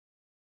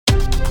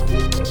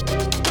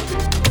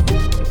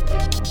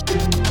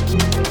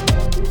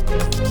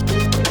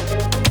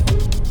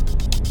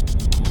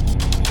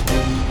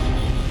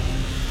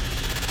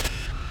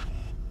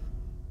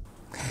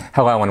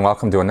Hello and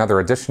welcome to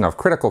another edition of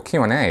Critical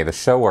Q&A, the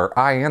show where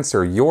I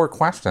answer your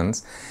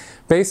questions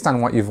based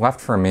on what you've left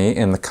for me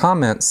in the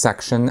comment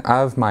section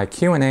of my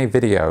Q&A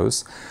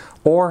videos,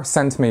 or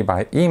send to me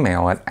by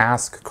email at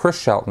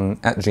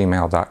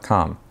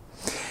askchrisshelton@gmail.com.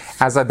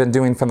 As I've been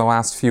doing for the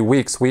last few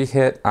weeks,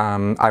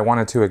 I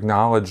wanted to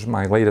acknowledge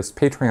my latest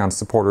Patreon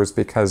supporters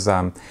because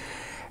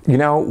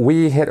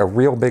we hit a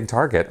real big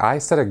target. I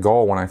set a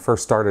goal when I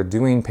first started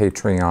doing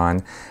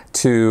Patreon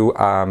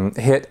to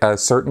hit a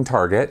certain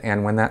target,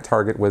 and when that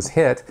target was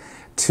hit,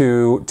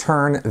 to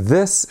turn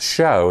this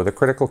show, the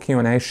Critical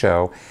Q&A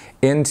show,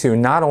 into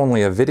not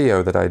only a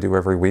video that I do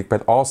every week,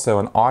 but also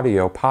an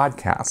audio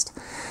podcast.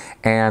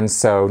 And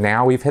so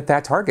now we've hit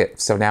that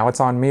target. So now it's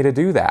on me to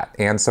do that.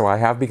 And so I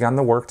have begun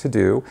the work to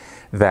do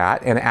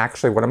that. And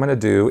actually what I'm going to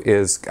do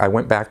is I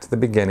went back to the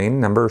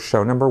beginning,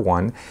 show number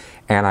 1,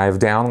 and I've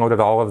downloaded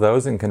all of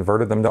those and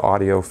converted them to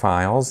audio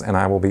files. And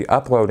I will be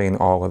uploading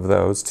all of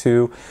those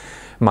to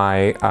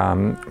my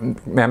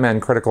MN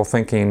Critical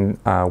Thinking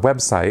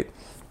website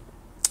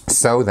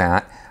so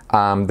that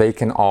they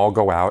can all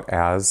go out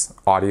as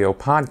audio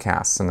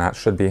podcasts, and that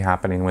should be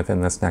happening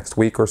within this next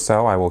week or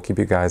so. I will keep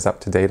you guys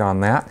up to date on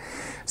that.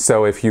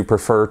 So if you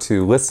prefer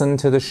to listen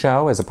to the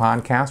show as a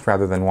podcast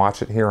rather than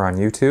watch it here on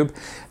YouTube,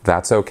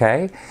 that's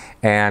okay.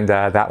 And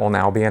that will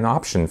now be an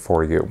option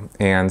for you.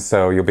 And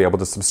so you'll be able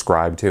to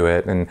subscribe to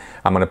it, and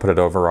I'm going to put it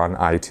over on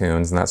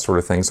iTunes and that sort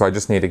of thing. So I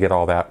just need to get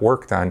all that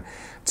work done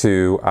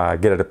to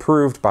get it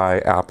approved by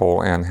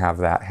Apple and have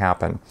that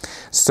happen.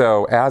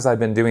 So as I've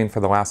been doing for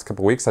the last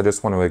couple weeks, I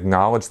just want to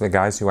acknowledge the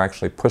guys who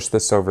actually pushed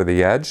this over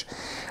the edge.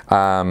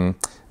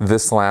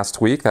 This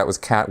last week, that was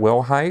Kat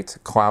Wilhite,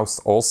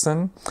 Klaus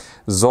Olson,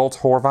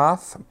 Zolt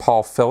Horvath,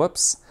 Paul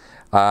Phillips.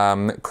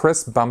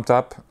 Chris bumped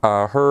up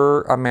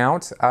her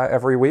amount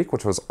every week,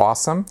 which was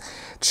awesome.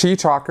 Chi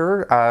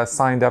Chalker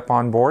signed up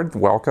on board.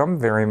 Welcome.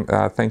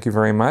 Thank you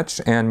very much.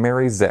 And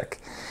Mary Zick.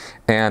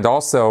 And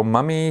also,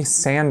 Mummy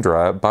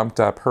Sandra bumped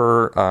up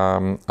her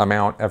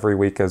amount every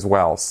week as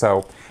well.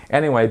 So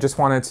anyway, just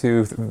wanted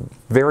to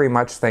very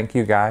much thank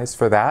you guys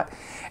for that.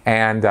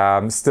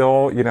 And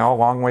still, a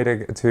long way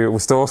to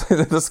still,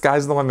 the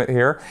sky's the limit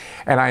here.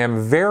 And I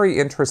am very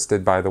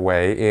interested, by the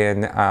way,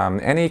 in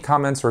any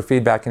comments or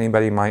feedback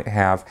anybody might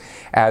have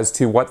as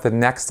to what the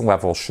next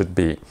level should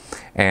be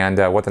and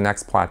what the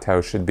next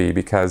plateau should be,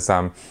 because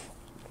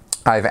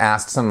I've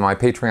asked some of my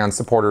Patreon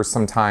supporters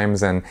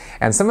sometimes, and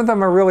some of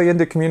them are really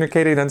into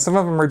communicating, and some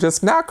of them are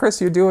just,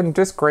 Chris, you're doing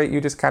just great. You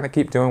just kind of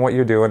keep doing what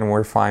you're doing, and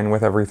we're fine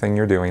with everything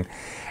you're doing.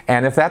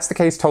 And if that's the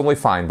case, totally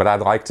fine. But I'd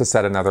like to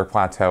set another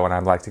plateau, and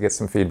I'd like to get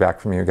some feedback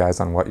from you guys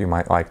on what you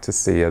might like to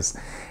see as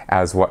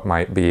what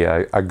might be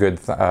a good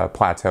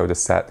plateau to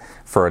set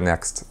for a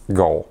next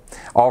goal.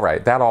 All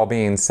right, that all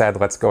being said,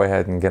 let's go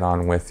ahead and get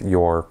on with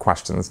your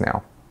questions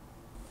now.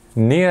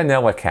 Nia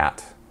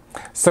Nilicat.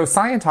 So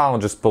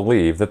Scientologists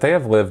believe that they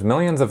have lived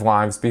millions of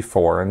lives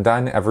before and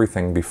done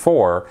everything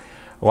before,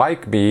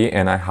 like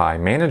being a high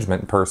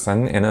management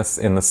person in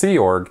the Sea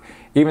Org,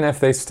 even if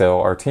they still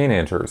are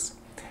teenagers.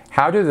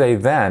 How do they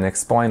then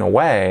explain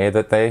away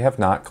that they have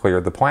not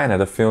cleared the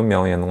planet a few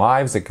million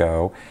lives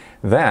ago,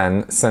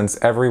 then, since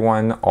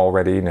everyone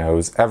already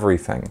knows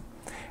everything?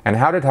 And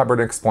how did Hubbard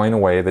explain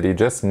away that he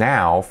just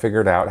now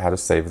figured out how to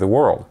save the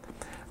world?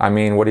 I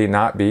mean, would he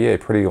not be a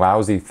pretty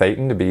lousy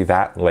Thetan to be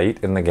that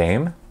late in the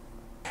game?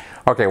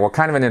 Okay, well,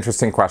 kind of an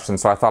interesting question,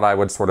 so I thought I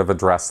would sort of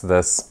address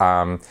this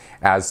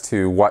as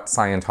to what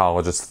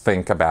Scientologists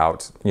think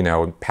about,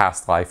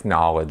 past life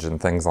knowledge and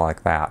things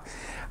like that.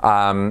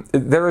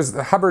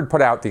 Hubbard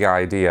put out the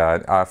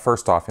idea,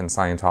 first off in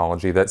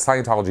Scientology, that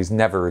Scientology's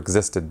never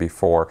existed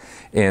before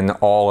in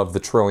all of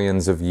the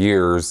trillions of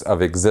years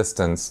of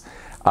existence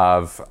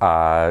of,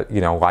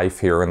 life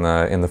here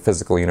in the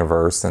physical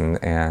universe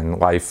and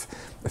life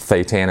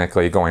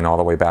thetanically going all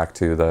the way back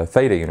to the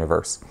Theta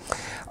universe.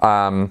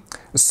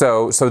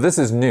 So this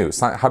is new.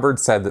 Hubbard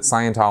said that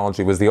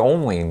Scientology was the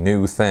only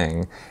new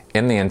thing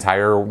in the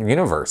entire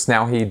universe.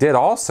 Now, he did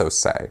also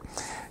say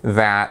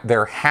that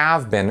there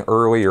have been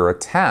earlier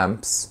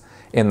attempts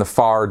in the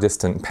far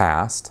distant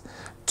past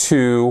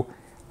to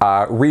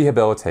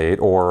rehabilitate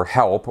or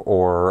help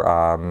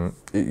or,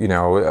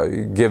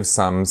 give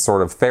some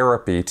sort of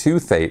therapy to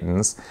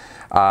Thetans,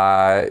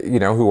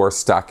 who are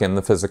stuck in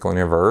the physical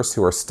universe,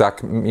 who are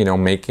stuck,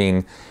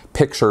 making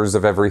pictures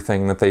of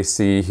everything that they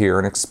see, hear,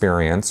 and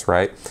experience,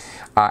 right?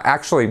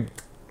 Actually,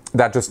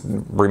 that just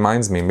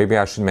reminds me, maybe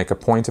I should make a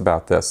point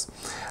about this,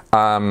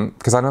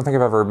 because I don't think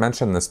I've ever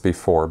mentioned this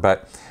before,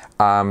 but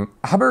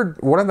Hubbard,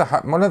 one of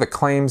the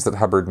claims that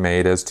Hubbard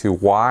made as to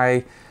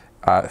why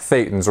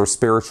Thetans or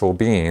spiritual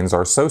beings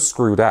are so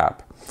screwed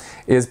up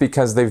is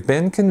because they've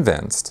been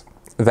convinced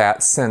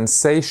that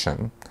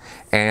sensation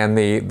and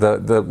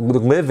the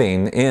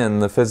living in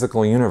the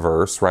physical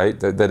universe, right,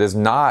 that is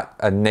not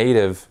a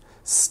native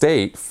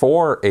state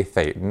for a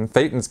Thetan.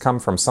 Thetans come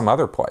from some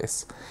other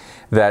place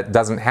that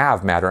doesn't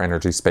have matter,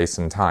 energy, space,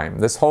 and time.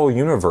 This whole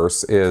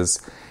universe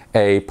is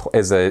a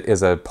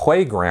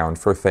playground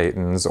for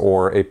thetans,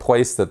 or a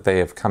place that they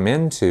have come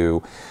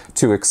into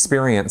to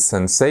experience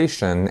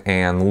sensation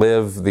and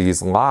live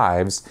these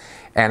lives.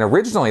 And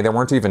originally there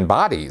weren't even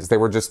bodies; they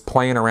were just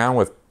playing around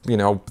with,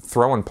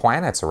 throwing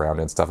planets around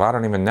and stuff. I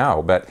don't even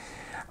know, but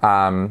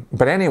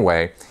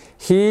anyway,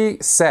 he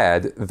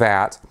said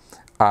that.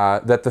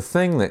 That the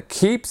thing that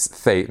keeps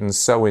thetans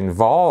so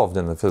involved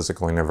in the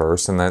physical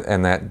universe, and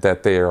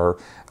that they are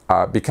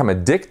become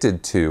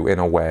addicted to, in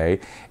a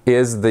way,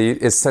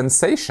 is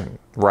sensation,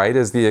 right?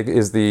 Is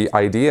the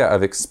idea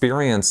of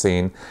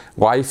experiencing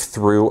life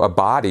through a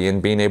body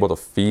and being able to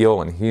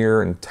feel and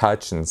hear and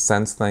touch and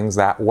sense things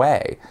that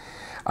way,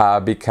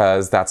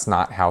 because that's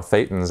not how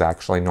thetans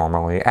actually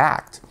normally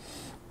act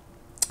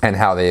and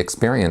how they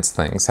experience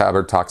things.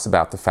 Hubbard talks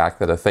about the fact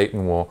that a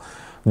thetan will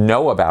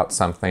know about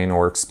something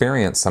or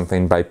experience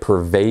something by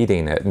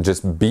pervading it and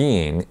just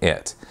being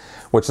it,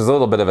 which is a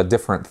little bit of a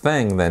different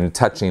thing than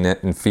touching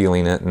it and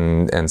feeling it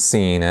and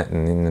seeing it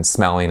and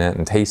smelling it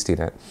and tasting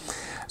it.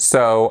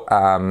 So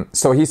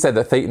he said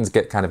that thetans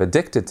get kind of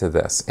addicted to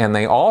this, and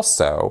they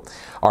also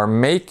are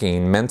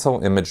making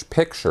mental image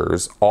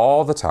pictures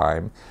all the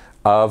time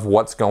of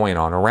what's going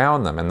on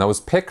around them. And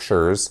those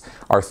pictures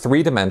are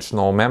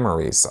three-dimensional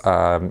memories,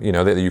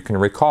 that you can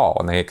recall,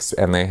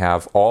 and they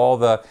have all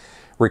the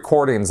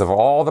recordings of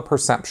all the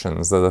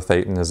perceptions that a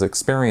thetan is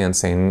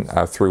experiencing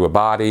through a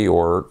body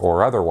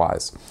or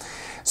otherwise.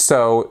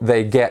 So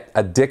they get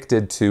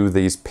addicted to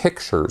these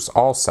pictures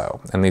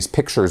also, and these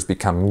pictures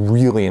become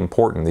really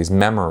important, these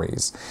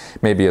memories,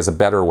 maybe is a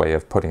better way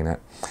of putting it.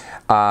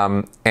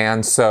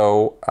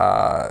 So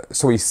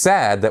he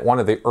said that one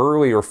of the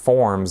earlier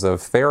forms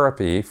of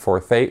therapy for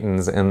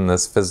thetans in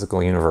this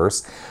physical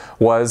universe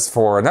was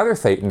for another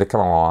thetan to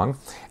come along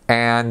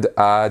and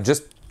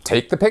just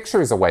take the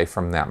pictures away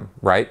from them,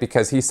 right?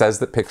 Because he says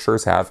that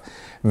pictures have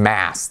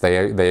mass.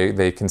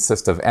 They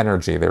consist of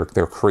energy. They're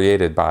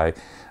created by,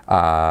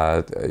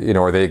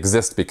 or they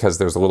exist because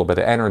there's a little bit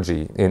of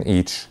energy in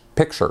each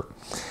picture.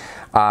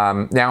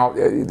 Now,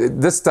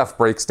 this stuff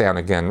breaks down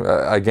again,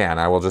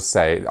 I will just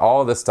say, all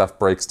of this stuff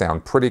breaks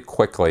down pretty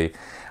quickly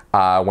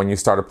when you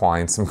start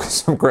applying some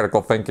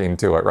critical thinking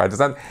to it, right?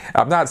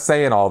 I'm not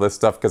saying all this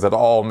stuff because it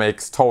all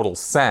makes total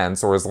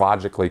sense or is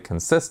logically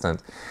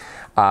consistent.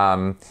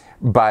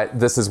 But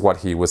this is what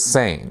he was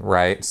saying,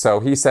 right? So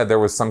he said there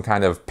was some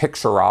kind of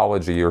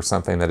picturology or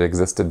something that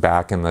existed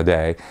back in the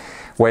day,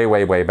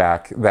 way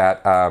back,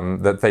 that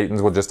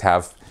thetans would just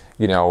have,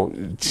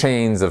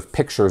 chains of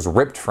pictures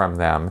ripped from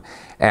them,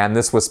 and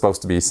this was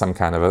supposed to be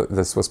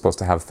this was supposed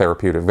to have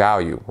therapeutic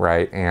value,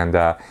 right?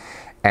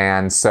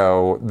 And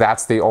so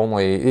that's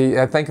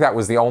I think that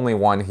was the only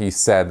one he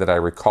said that I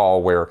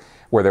recall where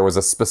there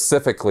was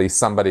specifically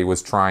somebody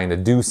was trying to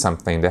do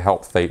something to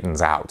help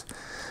thetans out,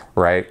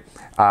 right?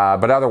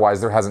 But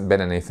otherwise, there hasn't been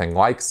anything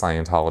like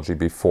Scientology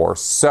before.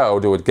 So,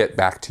 to get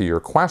back to your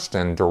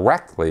question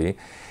directly,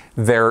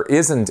 there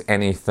isn't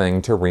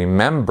anything to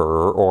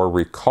remember or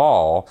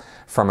recall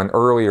from an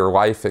earlier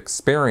life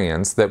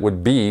experience that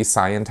would be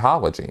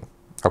Scientology,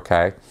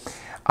 okay?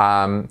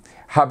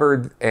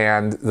 Hubbard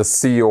and the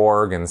Sea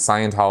Org and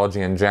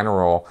Scientology in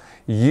general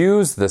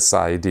use this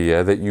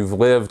idea that you've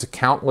lived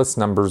countless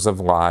numbers of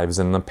lives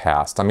in the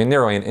past. I mean,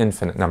 nearly an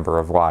infinite number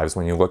of lives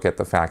when you look at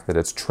the fact that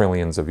it's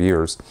trillions of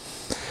years.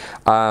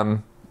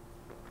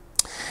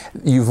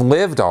 You've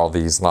lived all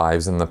these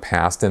lives in the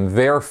past, and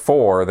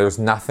therefore there's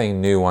nothing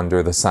new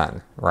under the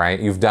sun, right?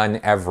 You've done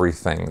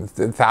everything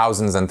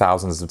thousands and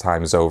thousands of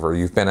times over.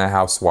 You've been a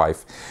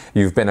housewife,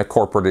 you've been a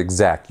corporate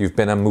exec, you've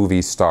been a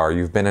movie star,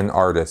 you've been an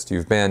artist,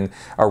 you've been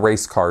a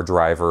race car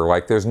driver.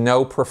 Like, there's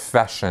no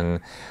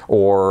profession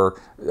or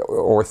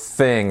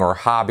thing or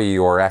hobby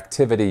or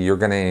activity you're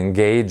going to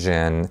engage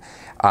in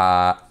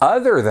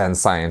other than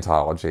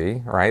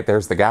Scientology, right?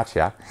 There's the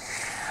gotcha,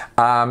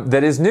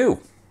 that is new,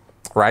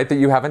 right, that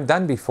you haven't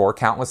done before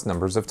countless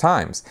numbers of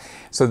times.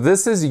 So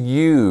this is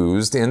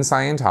used in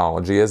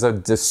Scientology as a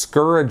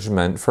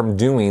discouragement from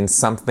doing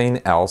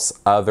something else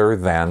other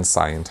than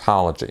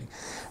Scientology,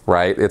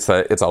 right? It's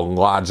a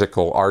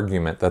logical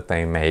argument that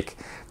they make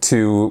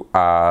to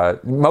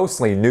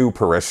mostly new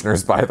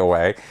parishioners, by the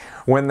way,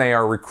 when they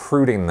are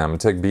recruiting them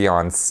to be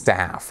on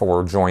staff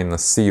or join the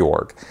Sea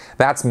Org.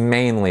 That's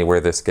mainly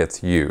where this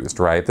gets used,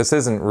 right? This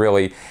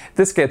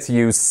gets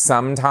used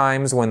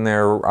sometimes when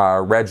they're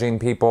regging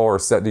people or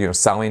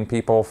selling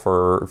people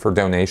for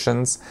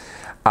donations.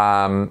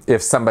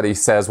 If somebody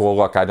says, well,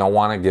 look, I don't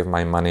want to give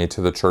my money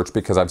to the church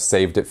because I've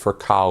saved it for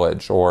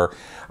college, or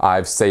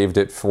I've saved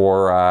it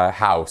for a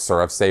house,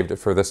 or I've saved it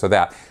for this or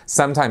that.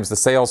 Sometimes the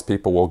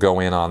salespeople will go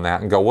in on that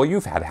and go, well,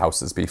 you've had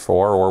houses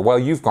before, or, well,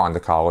 you've gone to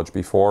college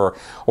before,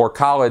 or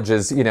college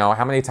is,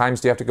 how many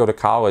times do you have to go to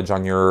college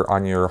on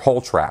your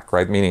whole track,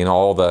 right? Meaning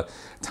all the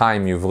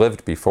time you've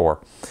lived before.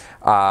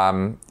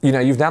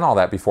 You've done all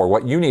that before.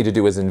 What you need to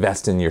do is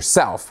invest in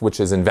yourself,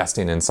 which is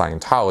investing in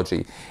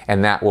Scientology,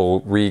 and that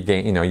will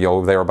regain,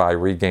 you'll thereby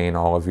regain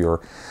all of your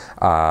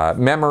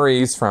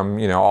memories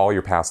from, all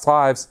your past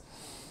lives.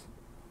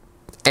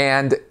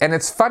 And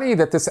it's funny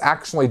that this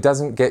actually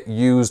doesn't get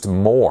used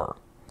more,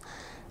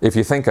 if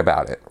you think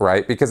about it,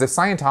 right? Because if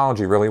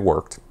Scientology really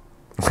worked,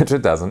 which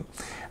it doesn't,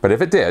 but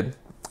if it did,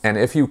 and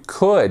if you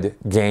could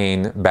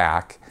gain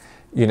back,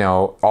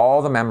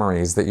 all the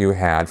memories that you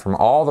had from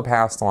all the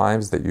past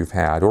lives that you've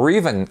had, or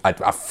even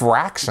a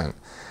fraction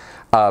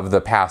of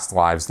the past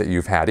lives that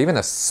you've had, even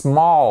a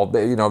small,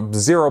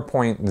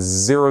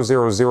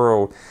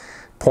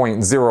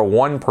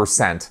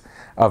 0.000.01%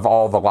 of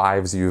all the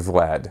lives you've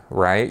led,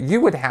 right?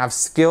 You would have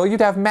skill, you'd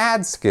have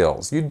mad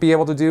skills. You'd be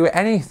able to do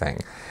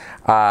anything.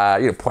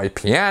 Play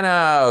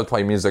piano,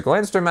 play musical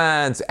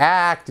instruments,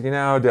 act,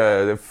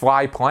 to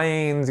fly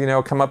planes,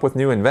 come up with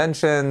new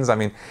inventions. I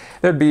mean,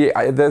 there'd be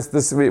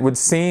it would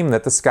seem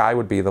that the sky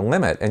would be the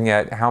limit. And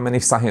yet, how many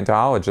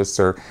Scientologists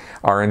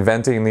are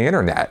inventing the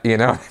internet?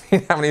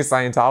 How many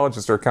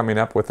Scientologists are coming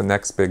up with the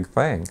next big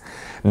thing?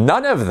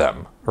 None of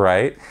them,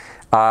 right?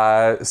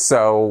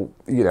 So,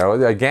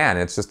 again,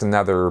 it's just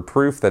another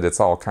proof that it's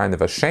all kind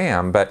of a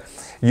sham, but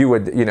you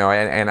would,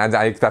 and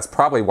I that's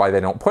probably why they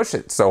don't push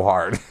it so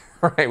hard,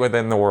 right,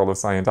 within the world of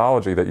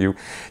Scientology, that you're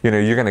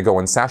going to go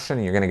in session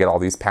and you're going to get all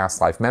these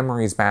past life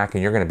memories back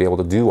and you're going to be able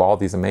to do all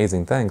these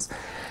amazing things.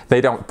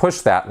 They don't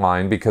push that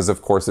line because,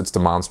 of course, it's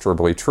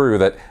demonstrably true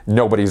that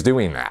nobody's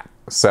doing that.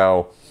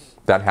 So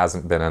that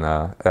hasn't been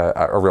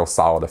a real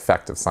solid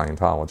effect of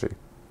Scientology.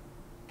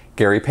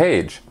 Gary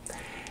Page.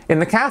 In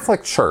the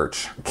Catholic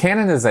Church,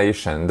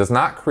 canonization does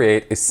not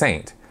create a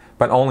saint,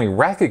 but only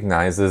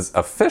recognizes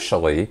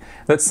officially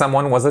that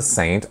someone was a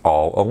saint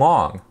all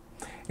along.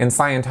 In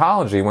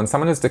Scientology, when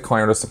someone is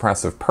declared a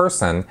suppressive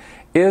person,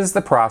 is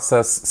the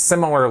process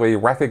similarly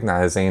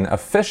recognizing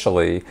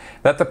officially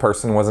that the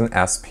person was an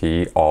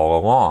SP all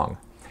along?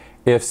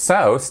 If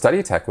so,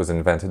 study tech was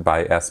invented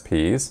by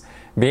SPs,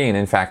 being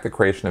in fact the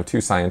creation of two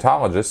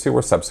Scientologists who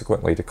were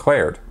subsequently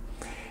declared.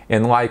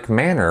 In like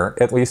manner,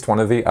 at least one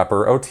of the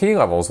upper OT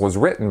levels was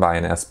written by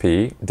an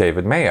SP,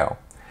 David Mayo.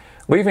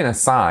 Leaving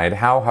aside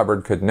how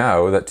Hubbard could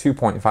know that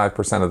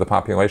 2.5% of the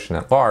population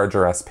at large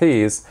are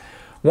SPs,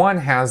 one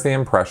has the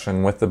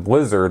impression with the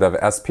blizzard of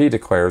SP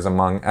declares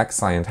among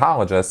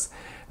ex-Scientologists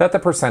that the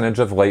percentage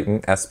of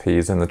latent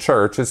SPs in the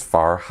church is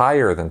far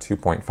higher than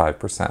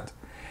 2.5%.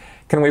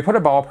 Can we put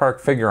a ballpark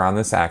figure on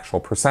this actual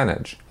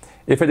percentage?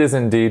 If it is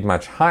indeed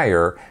much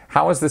higher,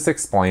 how is this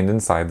explained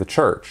inside the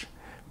church?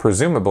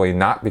 Presumably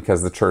not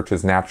because the church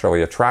is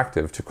naturally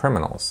attractive to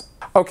criminals.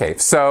 Okay,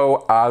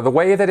 so the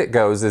way that it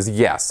goes is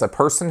yes, a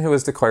person who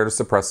is declared a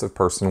suppressive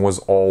person was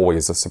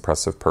always a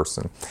suppressive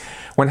person.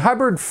 When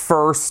Hubbard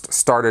first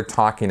started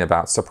talking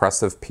about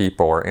suppressive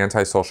people or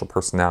antisocial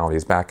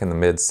personalities back in the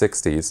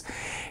mid-60s,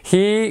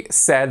 he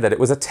said that it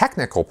was a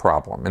technical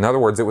problem. In other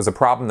words, it was a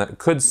problem that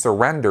could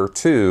surrender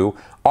to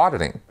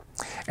auditing,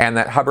 and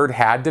that Hubbard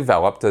had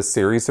developed a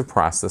series of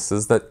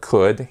processes that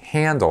could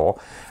handle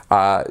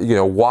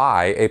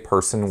why a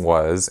person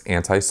was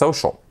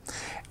antisocial.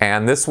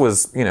 And this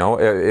was,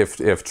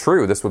 if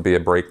true, this would be a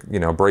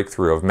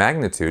breakthrough of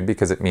magnitude,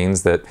 because it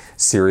means that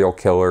serial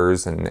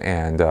killers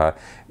and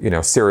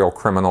serial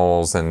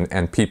criminals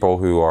and people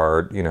who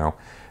are,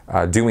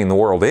 doing the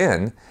world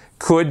in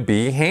could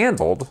be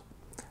handled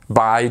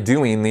by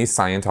doing these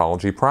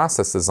Scientology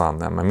processes on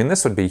them. I mean,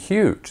 this would be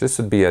huge. This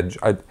would be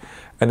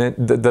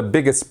the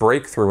biggest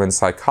breakthrough in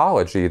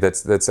psychology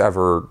that's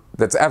ever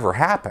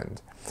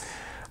happened.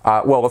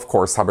 Well, of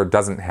course, Hubbard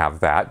doesn't have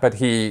that, but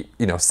he,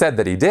 said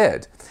that he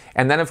did.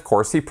 And then, of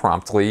course, he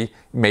promptly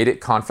made it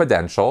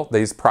confidential.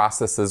 These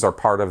processes are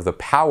part of the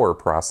power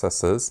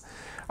processes,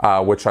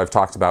 which I've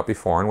talked about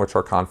before, and which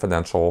are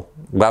confidential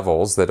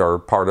levels that are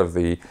part of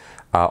the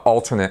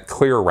alternate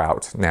clear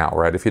route now,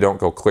 right? If you don't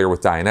go clear with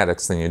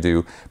Dianetics, then you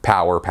do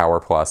power, power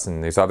plus,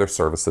 and these other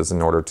services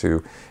in order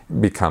to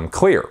become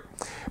clear.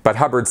 But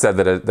Hubbard said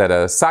that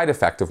a side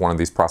effect of one of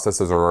these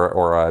processes,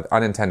 or an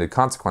unintended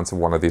consequence of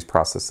one of these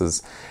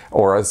processes,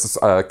 or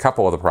a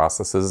couple of the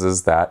processes,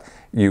 is that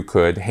you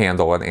could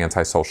handle an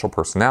antisocial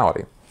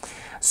personality.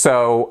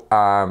 So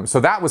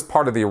that was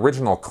part of the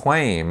original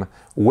claim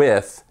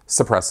with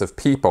suppressive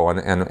people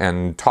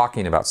and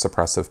talking about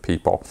suppressive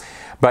people.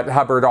 But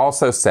Hubbard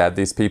also said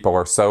these people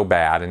are so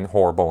bad and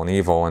horrible and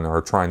evil and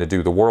are trying to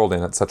do the world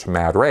in at such a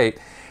mad rate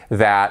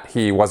that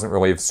he wasn't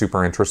really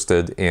super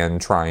interested in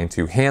trying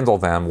to handle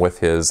them with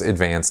his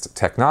advanced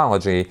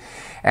technology.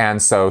 And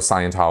so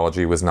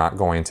Scientology was not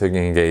going to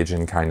engage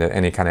in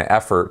any kind of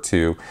effort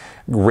to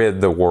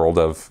rid the world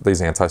of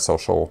these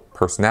antisocial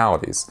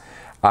personalities.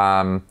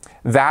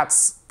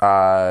 That's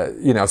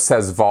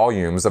says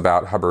volumes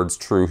about Hubbard's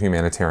true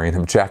humanitarian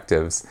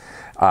objectives.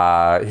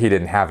 He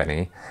didn't have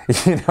any,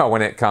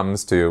 when it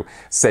comes to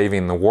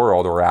saving the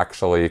world or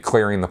actually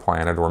clearing the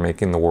planet or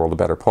making the world a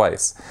better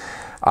place.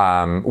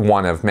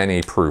 one of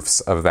many proofs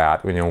of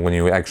that. When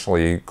you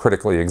actually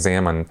critically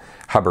examine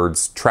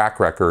Hubbard's track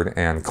record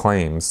and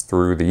claims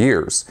through the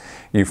years,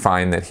 you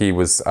find that he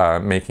was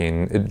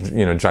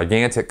making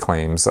gigantic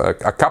claims a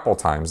couple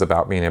times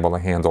about being able to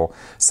handle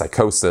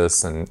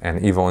psychosis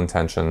and evil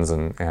intentions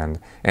and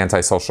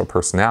antisocial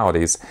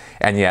personalities,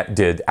 and yet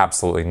did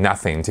absolutely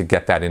nothing to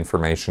get that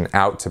information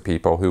out to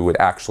people who would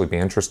actually be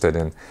interested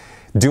in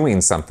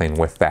doing something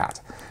with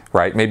that.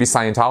 Right? Maybe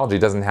Scientology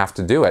doesn't have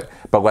to do it,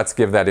 but let's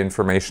give that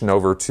information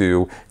over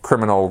to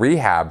criminal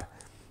rehab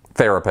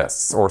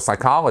therapists or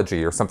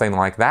psychology or something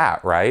like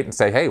that, right? And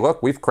say, hey,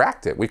 look, we've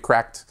cracked it. We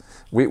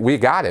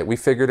got it. We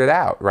figured it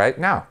out, right?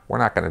 No, we're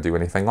not going to do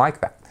anything like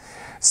that.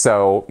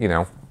 So,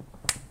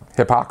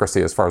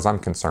 hypocrisy as far as I'm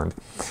concerned.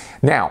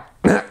 Now,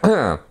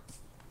 that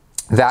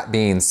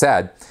being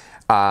said,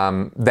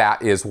 that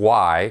is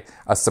why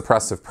a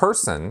suppressive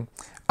person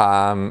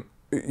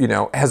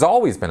has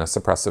always been a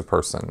suppressive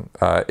person.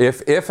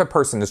 If a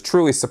person is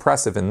truly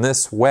suppressive in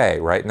this way,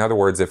 right? In other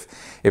words, if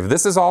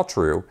this is all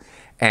true,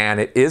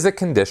 and it is a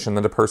condition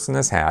that a person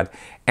has had,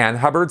 and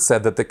Hubbard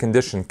said that the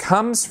condition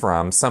comes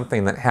from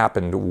something that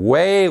happened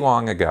way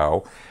long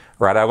ago,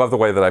 right? I love the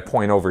way that I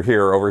point over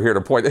here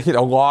to point,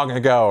 long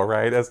ago,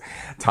 right? As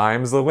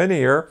time's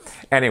linear.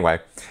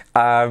 Anyway,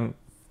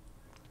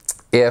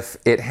 if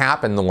it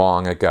happened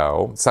long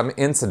ago, some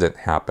incident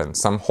happened,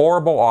 some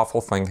horrible,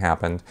 awful thing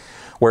happened,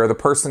 where the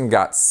person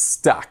got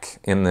stuck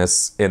in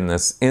this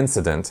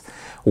incident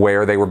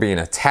where they were being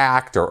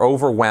attacked or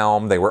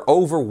overwhelmed. They were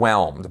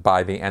overwhelmed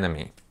by the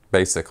enemy,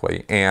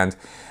 basically. And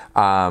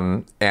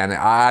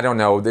I don't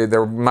know,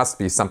 there must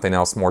be something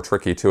else more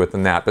tricky to it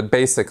than that. But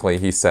basically,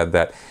 he said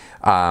that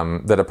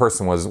a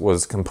person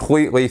was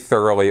completely,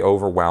 thoroughly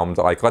overwhelmed.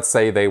 Like, let's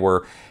say they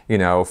were,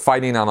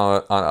 fighting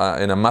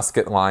in a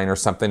musket line or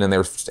something, and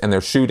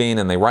they're shooting,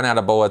 and they run out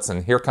of bullets,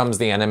 and here comes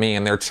the enemy,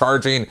 and they're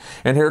charging,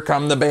 and here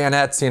come the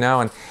bayonets,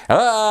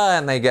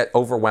 and they get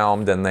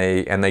overwhelmed, and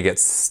they get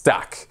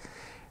stuck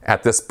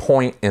at this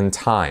point in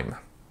time.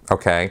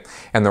 Okay,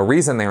 and the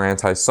reason they're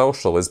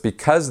antisocial is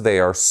because they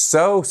are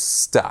so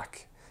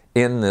stuck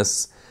in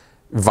this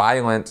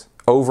violent,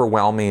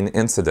 overwhelming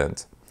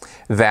incident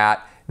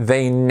that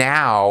they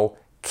now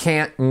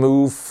can't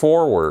move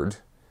forward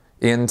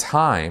in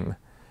time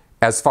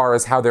as far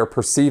as how they're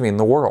perceiving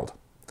the world.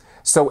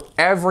 So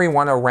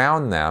everyone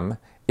around them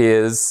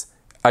is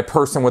a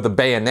person with a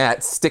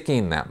bayonet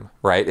sticking them,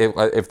 right?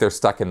 If they're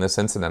stuck in this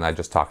incident I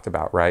just talked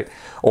about, right?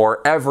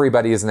 Or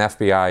everybody is an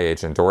FBI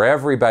agent, or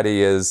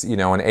everybody is,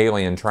 an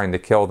alien trying to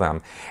kill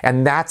them.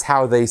 And that's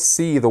how they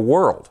see the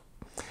world.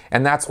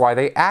 And that's why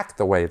they act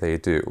the way they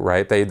do,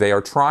 right? They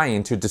are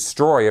trying to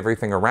destroy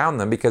everything around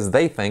them because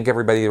they think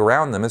everybody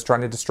around them is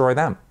trying to destroy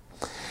them.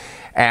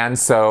 And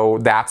so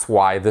that's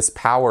why this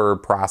power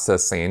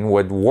processing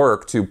would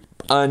work to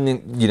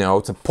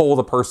pull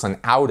the person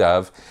out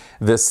of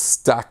this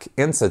stuck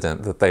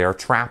incident that they are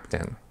trapped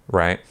in,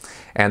 right?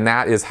 And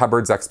that is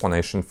Hubbard's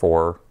explanation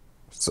for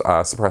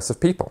suppressive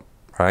people,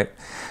 right?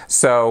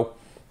 So,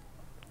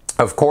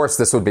 of course,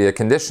 this would be a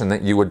condition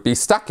that you would be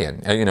stuck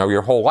in,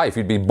 your whole life.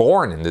 You'd be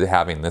born into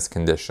having this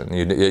condition.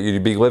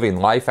 You'd be living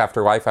life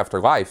after life after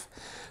life,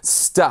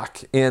 stuck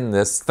in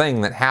this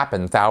thing that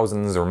happened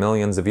thousands or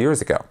millions of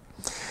years ago.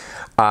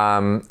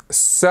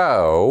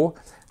 So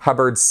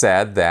Hubbard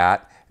said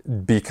that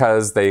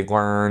because they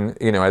learn,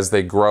 as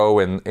they grow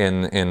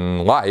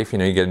in life,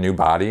 you get a new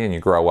body and you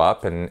grow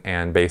up,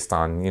 and based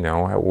on,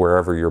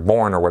 wherever you're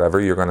born or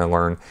whatever, you're going to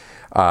learn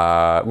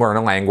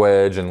a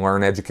language and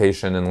learn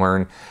education and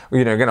learn,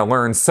 you're going to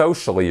learn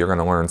socially, you're going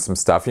to learn some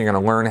stuff. You're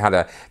going to learn how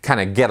to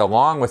kind of get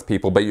along with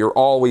people, but you're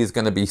always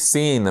going to be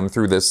seeing them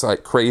through this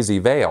like crazy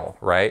veil,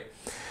 right?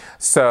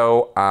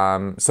 So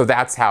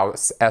that's how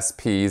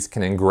SPs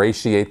can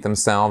ingratiate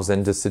themselves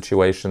into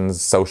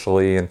situations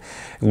socially and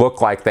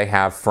look like they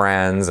have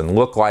friends and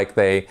look like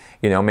they,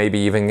 maybe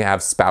even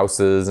have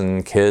spouses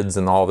and kids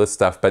and all this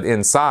stuff. But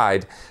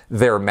inside,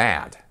 they're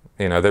mad.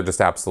 They're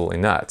just absolutely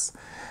nuts.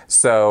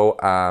 So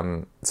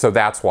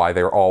that's why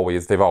they've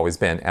always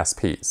been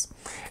SPs.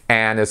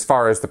 And as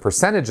far as the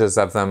percentages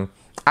of them,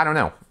 I don't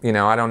know.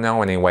 I don't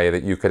know any way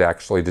that you could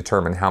actually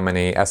determine how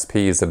many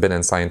SPs have been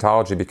in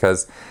Scientology,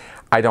 because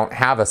I don't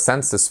have a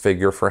census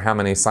figure for how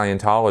many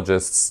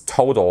Scientologists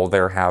total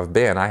there have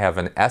been. I have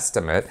an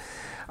estimate,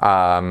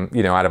 out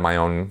of my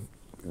own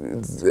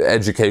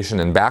education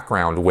and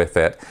background with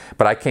it,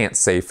 but I can't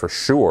say for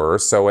sure.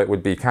 So it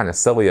would be kind of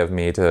silly of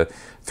me to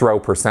throw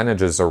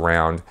percentages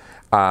around.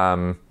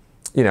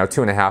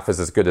 2.5 is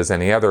as good as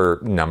any other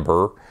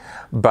number.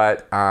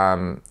 But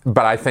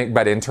I think,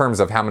 in terms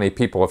of how many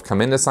people have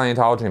come into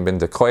Scientology and been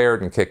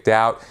declared and kicked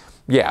out,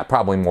 yeah,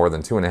 probably more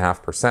than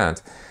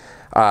 2.5%.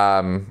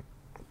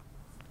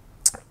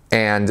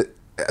 And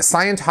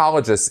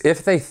Scientologists,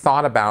 if they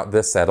thought about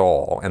this at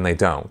all, and they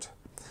don't,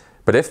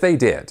 but if they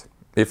did,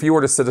 If you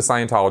were to sit a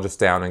Scientologist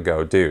down and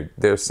go, dude,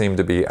 there seem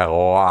to be a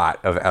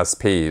lot of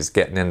SPs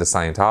getting into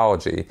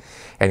Scientology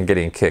and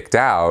getting kicked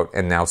out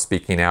and now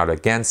speaking out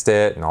against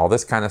it and all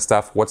this kind of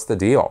stuff, what's the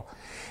deal?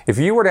 If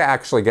you were to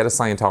actually get a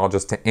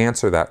Scientologist to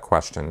answer that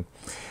question,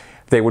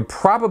 they would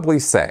probably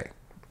say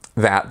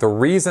that the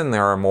reason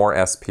there are more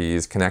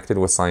SPs connected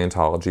with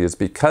Scientology is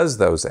because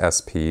those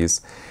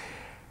SPs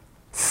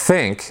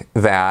think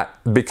that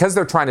because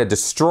they're trying to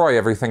destroy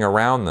everything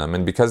around them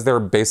and because they're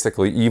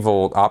basically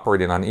evil,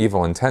 operating on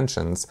evil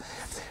intentions,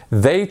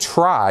 they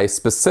try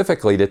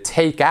specifically to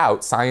take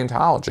out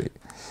Scientology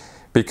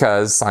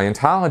because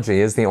Scientology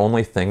is the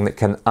only thing that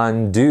can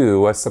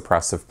undo a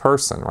suppressive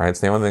person, right? It's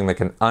the only thing that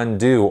can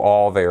undo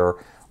all their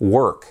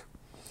work.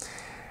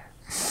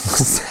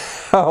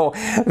 So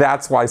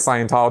that's why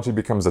Scientology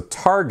becomes a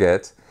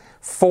target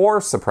for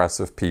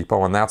suppressive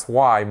people, and that's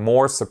why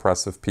more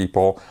suppressive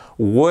people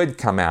would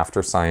come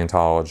after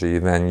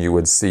Scientology than you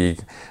would see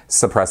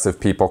suppressive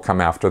people come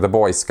after the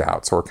Boy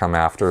Scouts or come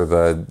after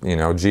the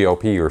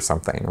GOP or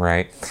something,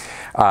 right?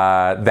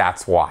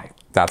 That's why.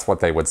 That's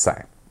what they would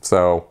say.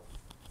 So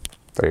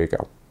there you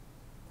go.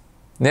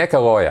 Nick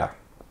Aloya.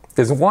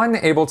 Is one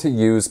able to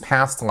use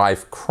past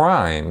life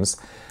crimes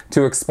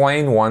to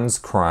explain one's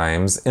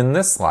crimes in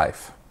this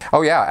life?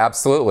 Oh yeah,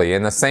 absolutely.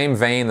 In the same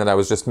vein that I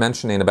was just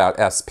mentioning about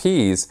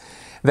SPs,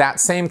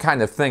 that same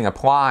kind of thing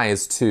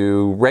applies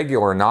to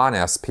regular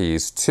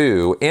non-SPs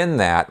too, in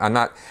that,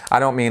 I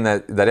don't mean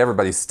that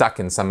everybody's stuck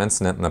in some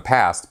incident in the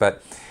past,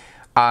 but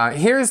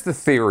here's the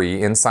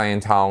theory in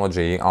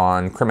Scientology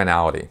on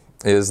criminality,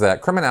 is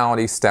that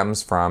criminality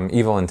stems from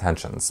evil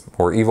intentions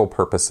or evil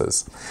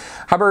purposes.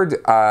 Hubbard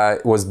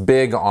was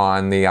big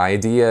on the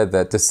idea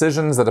that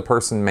decisions that a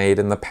person made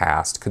in the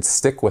past could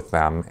stick with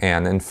them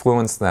and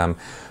influence them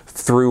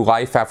through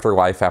life after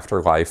life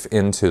after life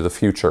into the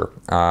future,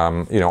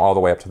 all the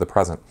way up to the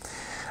present.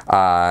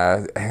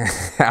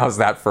 How's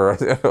that for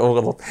a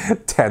little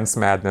tense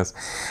madness?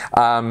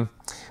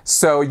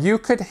 So you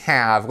could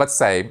have, let's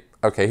say,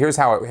 okay, here's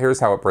how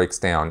it breaks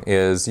down,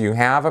 is you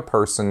have a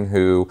person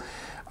who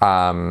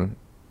back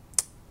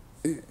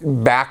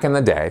in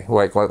the day,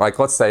 like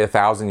let's say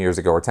 1,000 years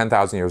ago or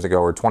 10,000 years ago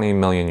or 20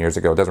 million years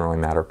ago, it doesn't really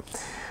matter.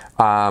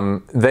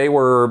 They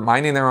were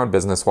minding their own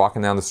business,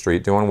 walking down the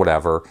street, doing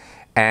whatever,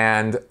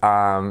 and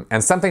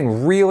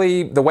something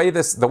really, the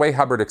way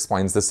Hubbard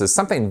explains this is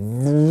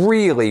something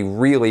really,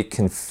 really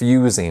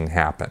confusing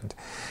happened.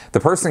 The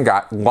person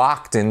got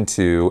locked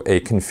into a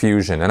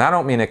confusion, and I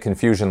don't mean a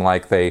confusion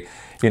like they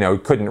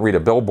couldn't read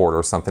a billboard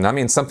or something. I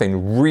mean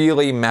something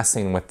really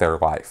messing with their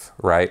life,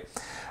 right?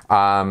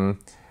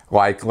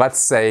 Like, let's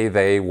say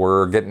they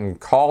were getting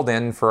called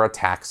in for a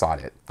tax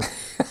audit.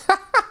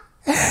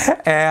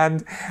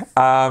 And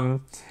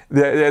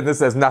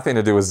this has nothing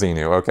to do with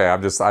Xenu, okay? I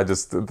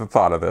just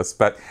thought of this.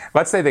 But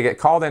let's say they get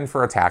called in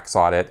for a tax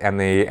audit, and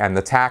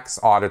the tax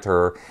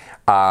auditor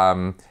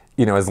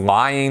is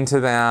lying to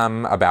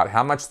them about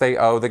how much they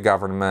owe the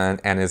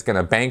government and is going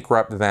to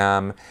bankrupt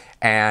them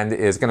and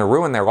is going to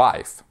ruin their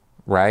life,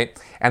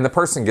 right? And the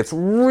person gets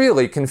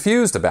really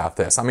confused about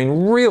this. I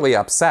mean, really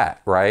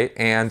upset, right?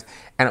 And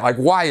like,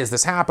 why is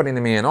this happening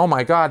to me? And oh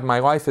my God, my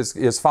life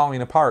is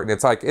falling apart. And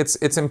it's like,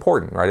 it's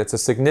important, right? It's a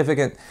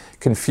significant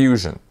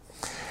confusion.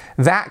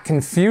 From that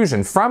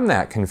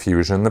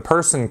confusion, the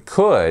person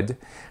could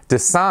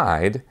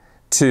decide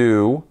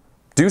to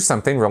do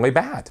something really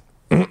bad.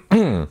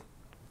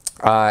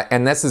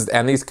 And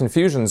these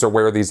confusions are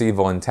where these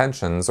evil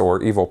intentions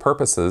or evil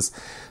purposes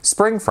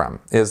spring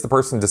from. Is the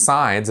person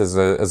decides as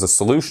a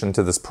solution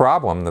to this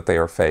problem that they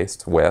are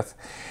faced with,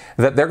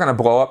 that they're going to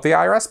blow up the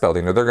IRS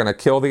building or they're going to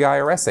kill the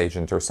IRS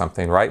agent or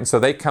something, right? And so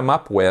they come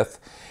up with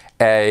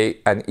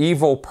an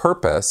evil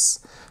purpose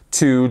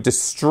to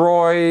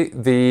destroy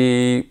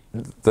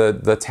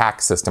the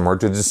tax system or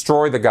to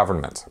destroy the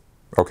government.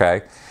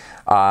 Okay.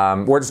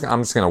 I'm just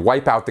going to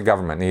wipe out the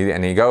government.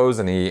 And he goes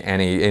and he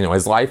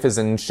his life is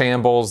in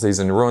shambles. He's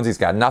in ruins. He's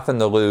got nothing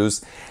to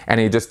lose. And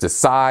he just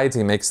decides,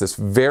 he makes this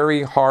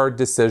very hard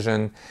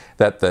decision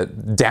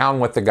that down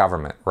with the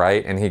government,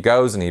 right? And he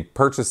goes and he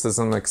purchases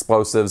some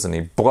explosives and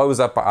he blows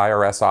up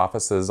IRS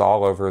offices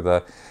all over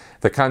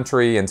the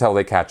country until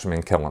they catch him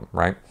and kill him,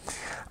 right?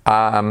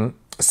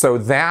 So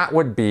that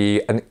would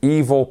be an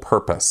evil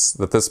purpose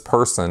that this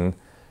person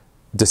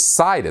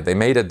decided. They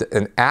made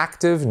an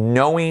active,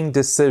 knowing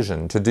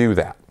decision to do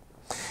that.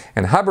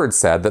 And Hubbard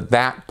said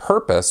that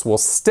purpose will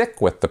stick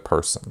with the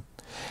person,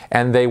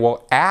 and they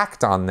will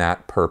act on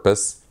that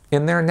purpose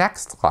in their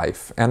next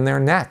life, and their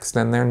next,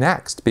 and their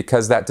next,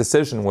 because that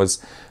decision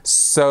was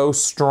so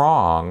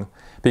strong,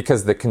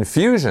 because the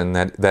confusion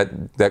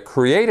that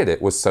created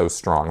it was so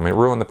strong. I mean, it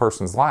ruined the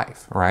person's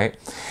life, right?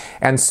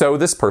 And so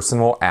this person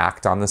will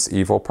act on this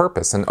evil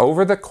purpose. And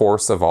over the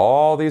course of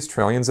all these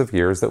trillions of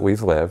years that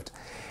we've lived,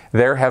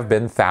 there have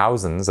been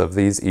thousands of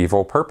these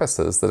evil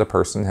purposes that a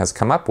person has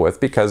come up with,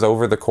 because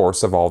over the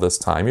course of all this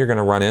time, you're going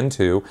to run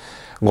into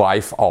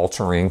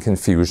life-altering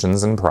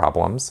confusions and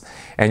problems,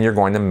 and you're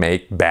going to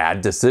make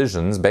bad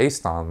decisions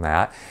based on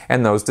that,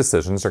 and those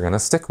decisions are going to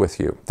stick with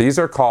you. These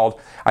are called,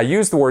 I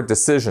use the word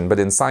decision, but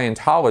in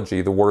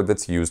Scientology, the word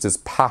that's used is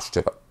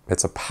postulate.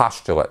 It's a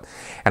postulate.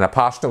 And a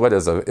postulate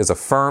is a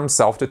firm,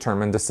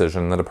 self-determined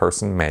decision that a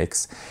person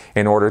makes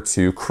in order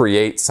to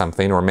create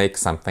something or make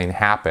something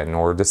happen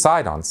or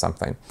decide on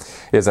something,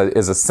 is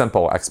a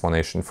simple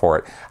explanation for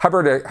it.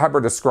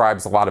 Hubbard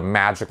describes a lot of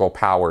magical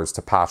powers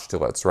to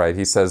postulates, right?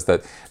 He says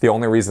that the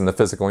only reason the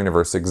physical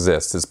universe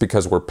exists is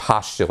because we're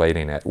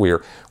postulating it.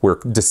 We're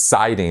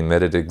deciding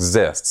that it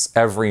exists.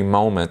 Every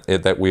moment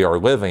that we are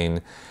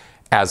living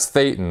as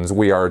Thetans,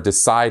 we are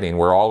deciding,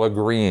 we're all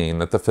agreeing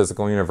that the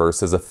physical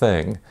universe is a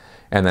thing,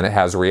 and then it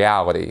has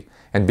reality.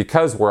 And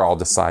because we're all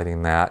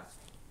deciding that,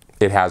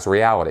 it has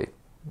reality,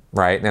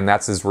 right? And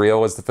that's as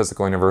real as the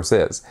physical universe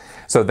is.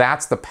 So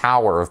that's the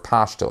power of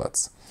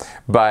postulates.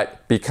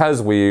 But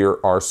because we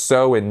are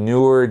so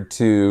inured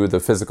to the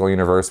physical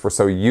universe, we're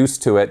so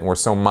used to it, and we're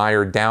so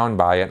mired down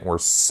by it, and we're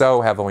so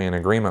heavily in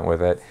agreement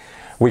with it,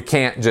 we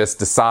can't just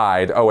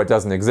decide, oh, it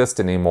doesn't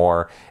exist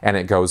anymore, and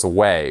it goes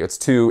away.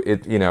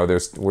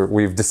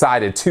 We've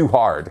decided too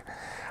hard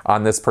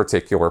on this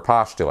particular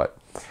postulate.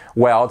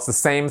 Well, it's the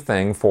same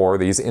thing for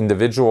these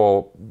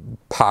individual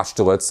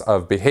postulates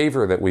of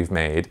behavior that we've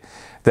made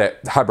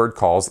that Hubbard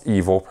calls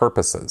evil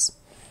purposes.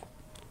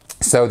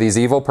 So these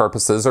evil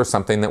purposes are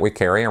something that we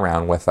carry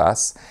around with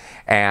us,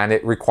 and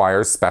it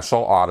requires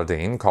special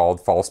auditing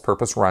called false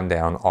purpose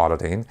rundown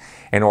auditing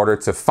in order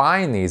to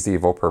find these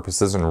evil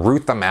purposes and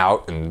root them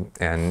out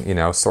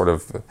and sort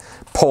of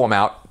pull them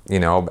out,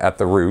 at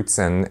the roots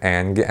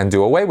and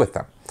do away with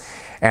them.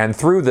 And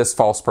through this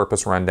false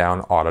purpose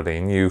rundown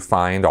auditing, you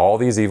find all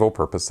these evil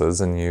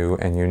purposes, and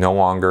you no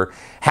longer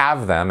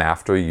have them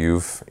after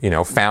you've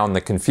found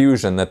the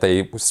confusion that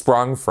they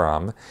sprung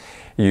from.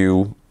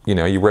 You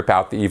rip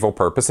out the evil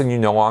purpose, and you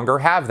no longer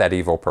have that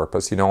evil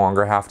purpose. You no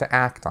longer have to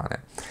act on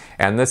it.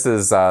 And this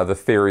is the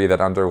theory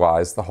that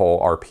underlies the whole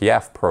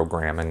RPF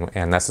program,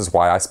 and this is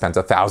why I spent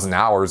 1,000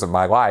 hours of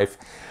my life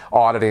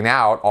auditing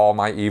out all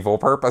my evil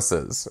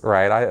purposes,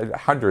 right?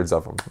 Hundreds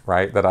of them,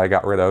 right, that I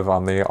got rid of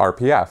on the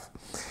RPF.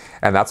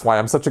 And that's why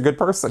I'm such a good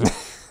person.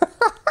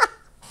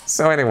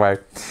 So anyway,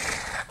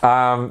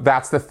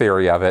 that's the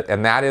theory of it,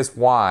 and that is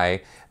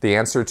why the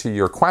answer to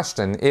your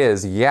question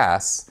is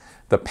yes.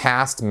 The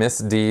past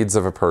misdeeds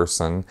of a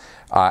person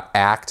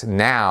act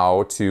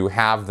now to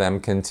have them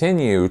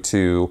continue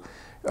to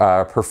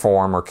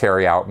perform or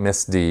carry out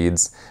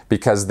misdeeds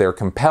because they're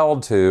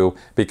compelled to,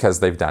 because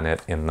they've done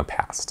it in the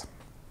past.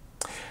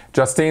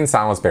 Justine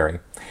Salisbury.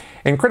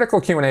 In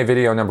Critical Q&A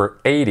video number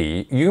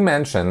 80, you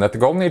mentioned that the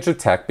Golden Age of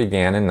Tech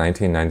began in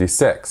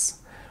 1996.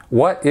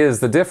 What is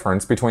the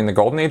difference between the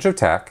Golden Age of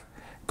Tech,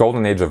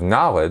 Golden Age of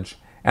Knowledge,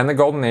 and the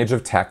Golden Age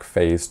of Tech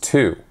Phase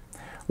 2?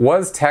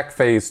 Was Tech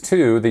Phase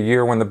 2 the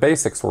year when the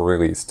basics were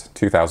released,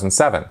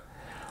 2007?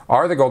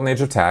 Are the Golden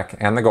Age of Tech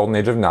and the Golden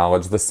Age of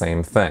Knowledge the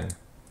same thing?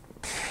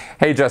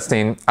 Hey,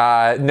 Justine.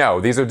 No,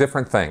 these are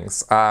different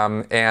things.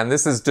 And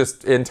this is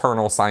just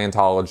internal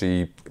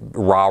Scientology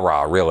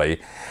rah-rah, really.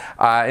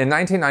 In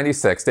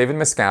 1996, David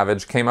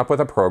Miscavige came up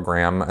with a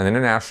program, an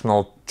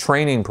international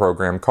training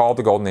program called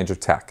the Golden Age of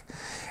Tech.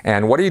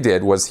 And what he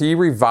did was he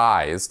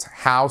revised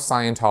how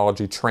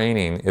Scientology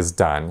training is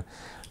done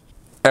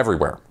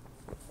everywhere.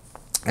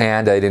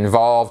 And it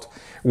involved,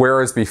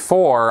 whereas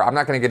before, I'm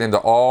not going to get into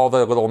all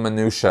the little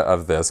minutia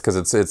of this because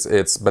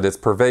it's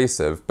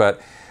pervasive. But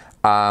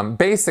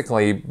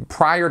basically,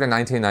 prior to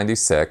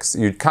 1996,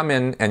 you'd come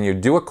in and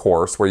you'd do a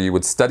course where you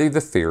would study the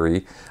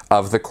theory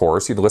of the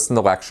course. You'd listen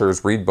to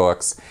lectures, read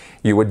books.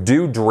 You would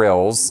do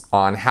drills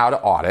on how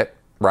to audit,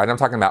 right? I'm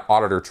talking about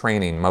auditor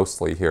training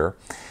mostly here.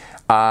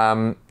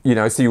 So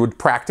you would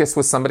practice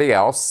with somebody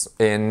else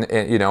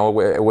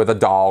with a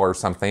doll or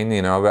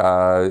something,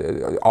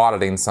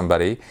 auditing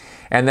somebody,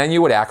 and then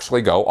you would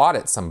actually go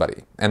audit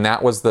somebody. And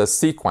that was the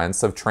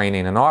sequence of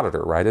training an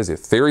auditor, right? Is a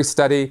theory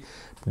study,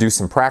 do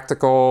some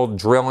practical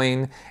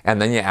drilling,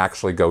 and then you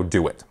actually go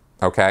do it,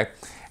 okay?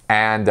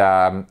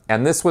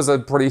 And this was a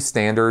pretty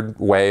standard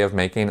way of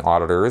making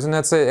auditors, and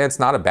it's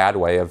not a bad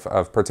way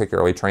of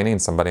particularly training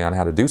somebody on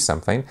how to do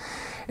something.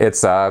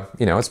 It's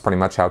it's pretty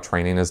much how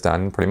training is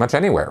done pretty much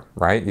anywhere,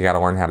 right? You got to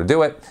learn how to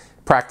do it,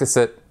 practice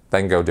it,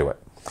 then go do it.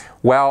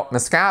 Well,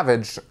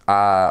 Miscavige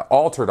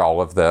altered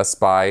all of this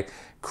by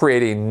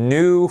creating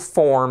new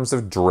forms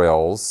of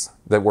drills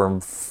that were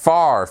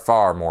far,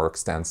 far more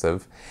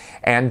extensive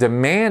and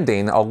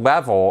demanding a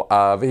level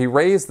of, he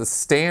raised the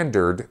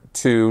standard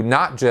to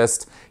not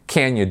just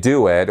can you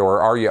do it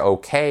or are you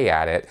okay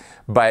at it,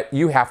 but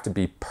you have to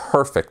be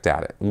perfect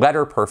at it,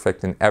 letter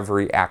perfect in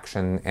every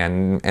action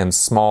and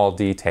small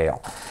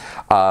detail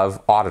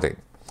of auditing.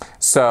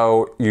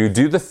 So you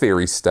do the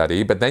theory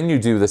study, but then you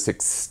do this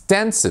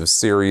extensive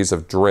series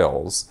of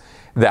drills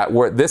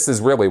this is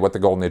really what the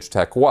Golden Age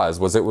Tech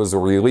was it was a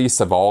release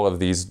of all of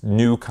these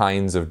new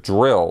kinds of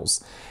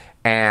drills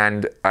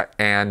And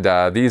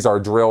these are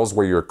drills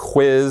where you're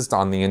quizzed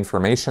on the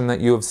information that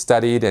you have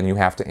studied and you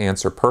have to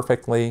answer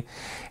perfectly.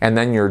 And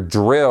then you're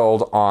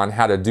drilled on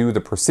how to do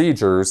the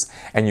procedures,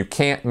 and you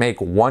can't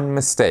make one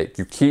mistake.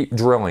 You keep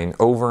drilling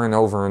over and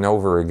over and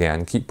over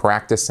again, keep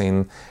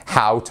practicing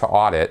how to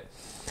audit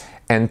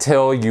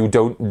until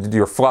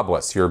you're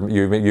flubless,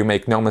 you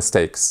make no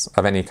mistakes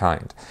of any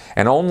kind.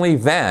 And only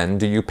then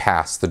do you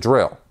pass the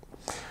drill.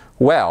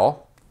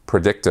 Well,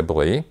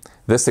 predictably,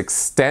 this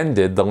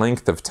extended the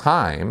length of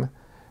time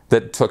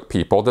that it took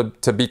people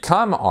to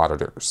become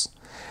auditors.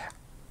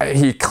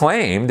 He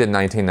claimed in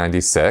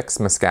 1996,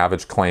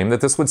 Miscavige claimed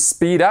that this would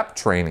speed up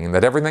training,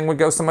 that everything would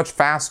go so much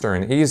faster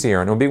and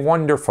easier and it would be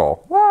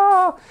wonderful.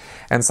 Ah!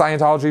 And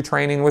Scientology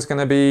training was going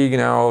to be,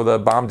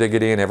 the bomb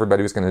diggity, and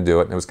everybody was going to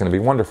do it and it was going to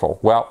be wonderful.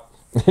 Well,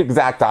 the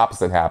exact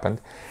opposite happened,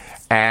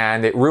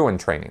 and it ruined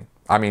training.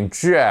 I mean,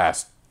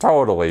 just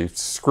totally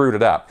screwed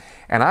it up.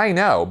 And I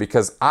know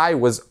because I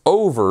was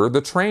over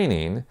the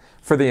training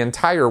for the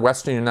entire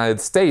Western United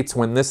States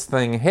when this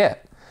thing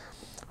hit.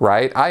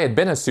 Right? I had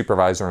been a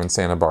supervisor in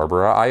Santa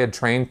Barbara. I had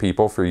trained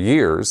people for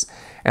years.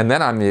 And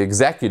then I'm the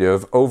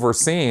executive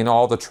overseeing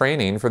all the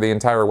training for the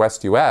entire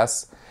West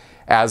US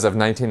as of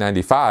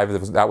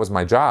 1995. That was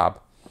my job.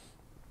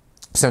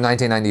 So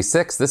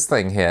 1996, this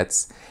thing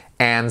hits.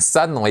 And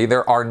suddenly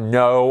there are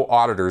no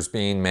auditors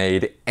being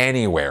made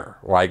anywhere.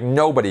 Like,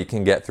 nobody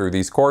can get through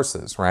these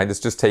courses, right? It's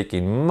just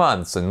taking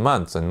months and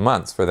months and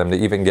months for them to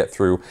even get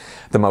through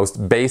the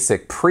most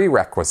basic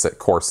prerequisite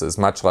courses,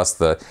 much less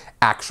the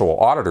actual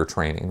auditor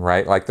training,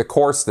 right? Like the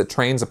course that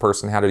trains a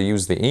person how to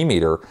use the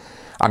e-meter.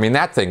 I mean,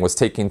 that thing was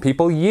taking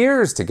people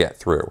years to get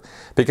through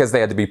because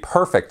they had to be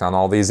perfect on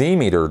all these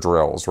e-meter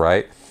drills,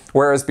 right?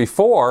 Whereas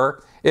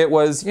before, it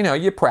was,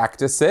 you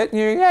practice it.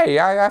 Hey,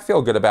 I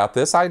feel good about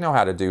this. I know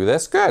how to do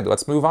this. Good,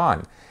 let's move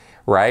on.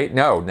 Right?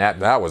 No,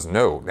 that was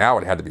no. Now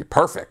it had to be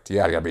perfect.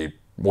 Yeah, it got to be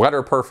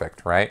letter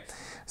perfect, right?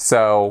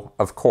 So,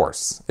 of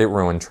course, it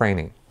ruined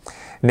training.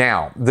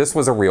 Now, this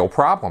was a real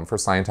problem for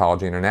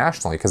Scientology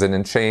internationally because it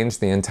had changed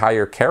the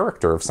entire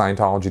character of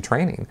Scientology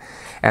training.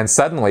 And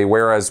suddenly,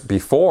 whereas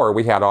before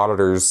we had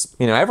auditors,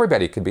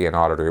 everybody could be an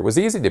auditor. It was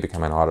easy to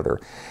become an auditor.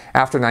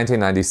 After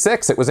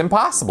 1996, it was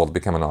impossible to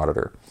become an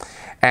auditor.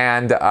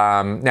 And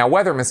now,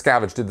 whether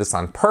Miscavige did this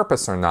on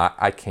purpose or not,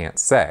 I can't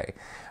say.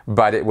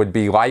 But it would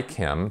be like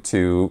him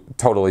to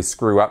totally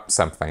screw up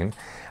something.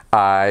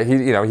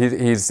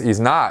 He's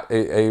not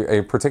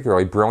a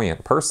particularly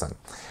brilliant person.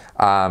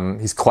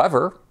 He's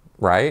clever,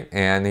 right?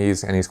 And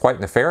he's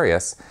quite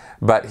nefarious.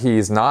 But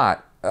he's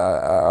not. He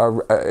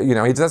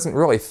doesn't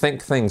really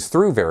think things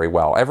through very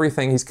well.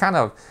 Everything he's kind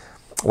of.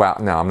 Well,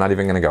 no, I'm not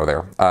even going to go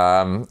there.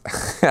 I'm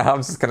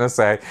just going to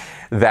say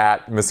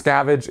that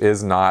Miscavige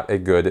is not a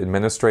good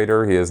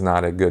administrator. He is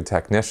not a good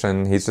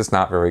technician. He's just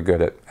not very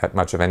good at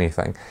much of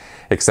anything,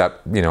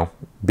 except,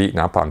 beating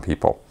up on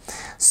people.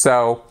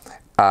 So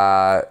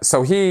this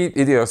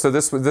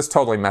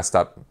totally messed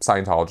up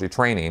Scientology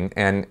training,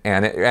 and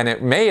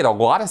it made a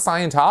lot of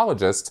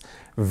Scientologists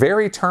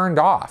very turned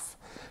off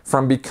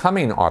from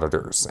becoming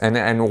auditors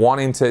and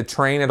wanting to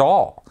train at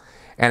all.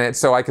 And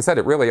so, like I said,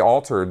 it really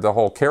altered the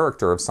whole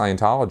character of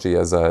Scientology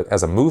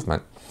as a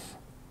movement.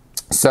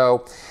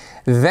 So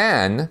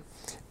then,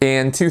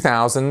 in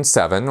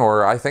 2007,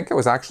 or I think it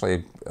was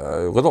actually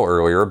a little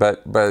earlier,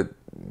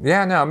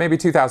 maybe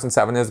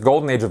 2007, is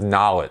Golden Age of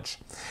Knowledge.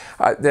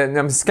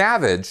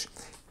 Miscavige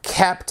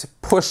kept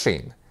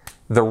pushing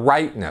the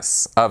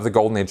rightness of the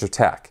Golden Age of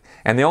Tech.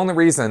 And the only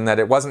reason that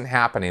it wasn't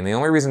happening, the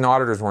only reason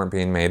auditors weren't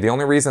being made, the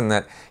only reason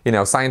that,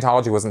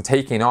 Scientology wasn't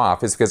taking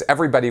off is because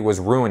everybody was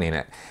ruining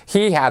it.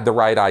 He had the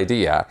right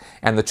idea,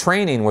 and the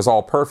training was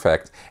all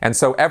perfect, and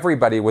so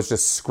everybody was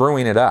just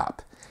screwing it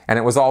up. And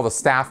it was all the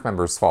staff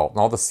members' fault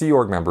and all the Sea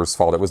Org members'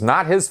 fault. It was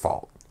not his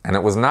fault, and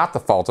it was not the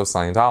fault of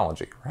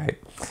Scientology, right?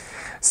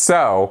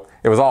 So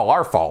it was all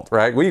our fault,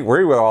 right? We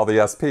were all the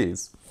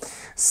SPs.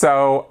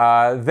 So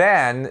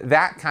then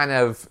that kind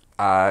of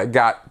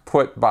got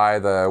put by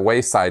the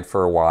wayside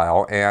for a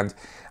while, and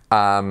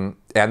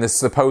this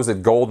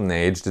supposed golden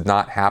age did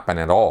not happen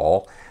at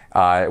all.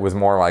 It was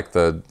more like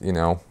the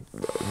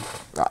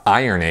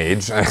Iron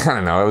Age. I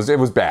don't know. It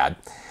was bad.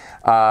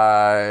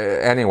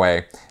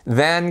 Anyway,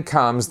 then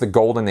comes the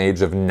Golden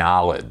Age of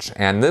Knowledge,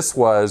 and this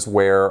was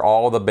where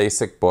all the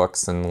basic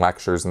books and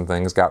lectures and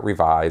things got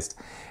revised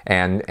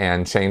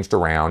and changed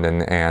around,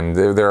 and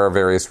there are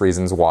various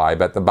reasons why,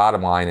 but the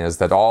bottom line is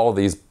that all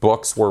these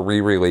books were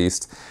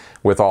re-released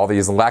with all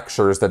these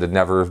lectures that had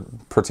never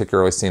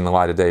particularly seen the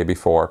light of day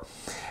before.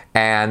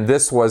 And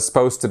this was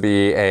supposed to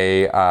be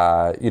a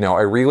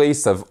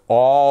release of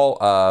all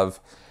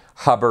of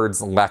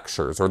Hubbard's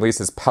lectures, or at least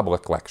his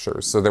public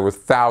lectures. So there were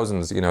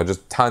thousands,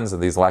 just tons of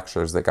these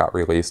lectures that got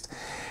released,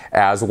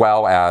 as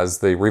well as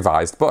the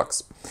revised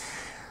books.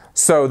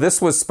 So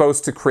this was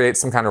supposed to create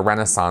some kind of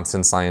renaissance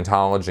in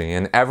Scientology,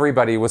 and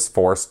everybody was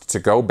forced to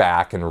go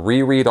back and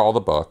reread all the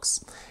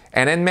books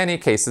And in many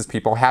cases,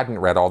 people hadn't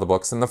read all the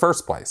books in the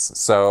first place.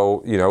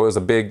 So, there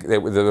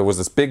was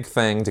this big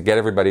thing to get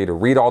everybody to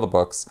read all the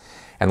books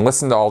and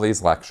listen to all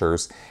these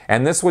lectures.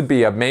 And this would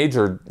be a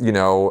major, it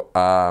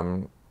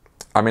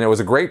was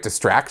a great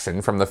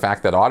distraction from the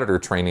fact that auditor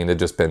training had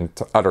just been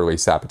utterly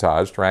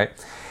sabotaged, right?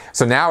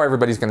 So now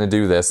everybody's going to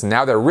do this, and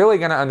now they're really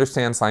going to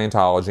understand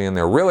Scientology, and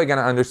they're really going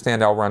to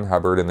understand L. Ron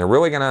Hubbard, and they're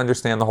really going to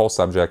understand the whole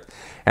subject,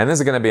 and this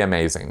is going to be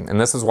amazing. And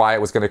this is why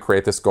it was going to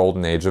create this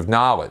golden age of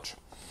knowledge.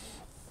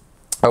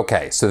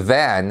 Okay, so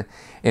then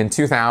in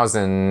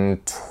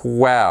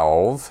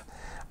 2012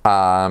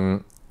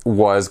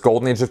 was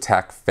Golden Age of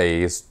Tech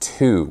Phase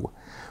 2.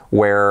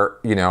 Where,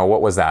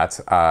 what was that,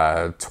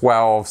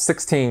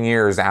 16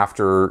 years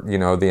after,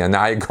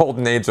 the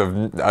golden age of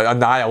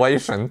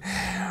annihilation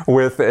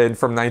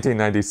from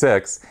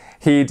 1996,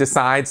 he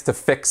decides to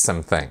fix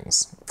some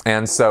things.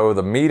 And so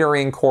the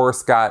metering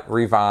course got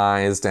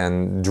revised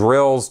and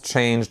drills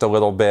changed a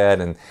little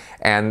bit and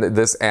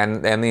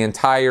the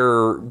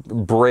entire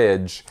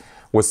bridge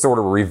was sort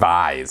of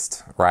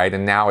revised, right?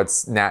 And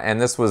and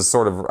this was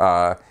sort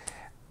of,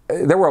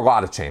 there were a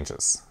lot of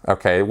changes,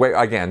 okay?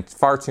 Again,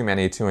 far too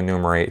many to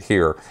enumerate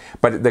here.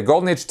 But the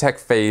Golden Age of Tech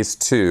Phase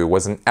 2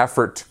 was an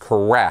effort to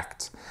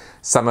correct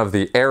some of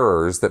the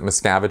errors that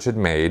Miscavige had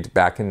made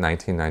back in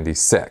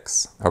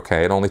 1996,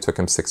 okay? It only took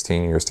him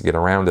 16 years to get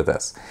around to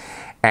this.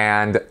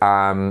 And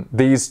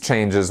these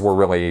changes were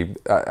really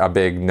a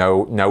big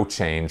no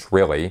change,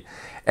 really.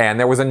 And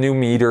there was a new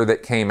meter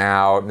that came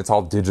out, and it's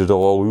all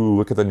digital. Ooh,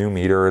 look at the new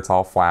meter. It's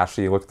all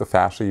flashy. Look at the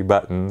flashy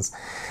buttons.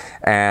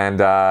 And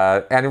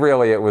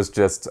really, it was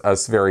just a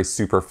very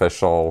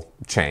superficial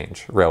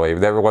change, really.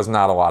 There was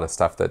not a lot of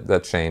stuff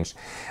that changed.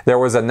 There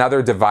was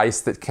another device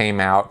that came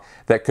out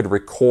that could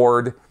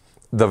record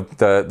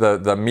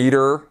the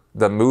meter,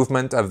 the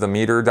movement of the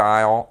meter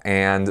dial,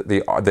 and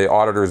the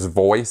auditor's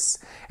voice.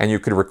 And you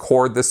could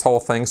record this whole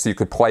thing, so you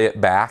could play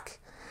it back.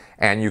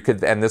 And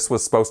this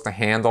was supposed to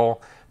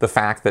handle the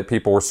fact that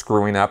people were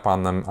screwing up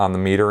on the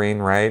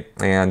metering, right?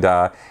 And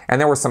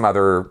there were some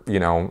other,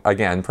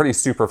 again, pretty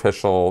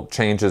superficial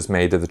changes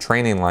made to the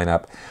training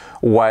lineup.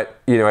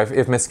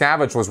 If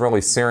Miscavige was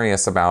really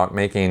serious about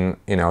making,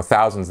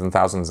 thousands and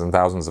thousands and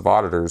thousands of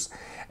auditors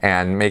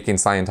and making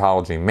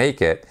Scientology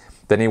make it,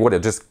 then he would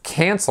have just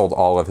canceled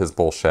all of his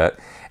bullshit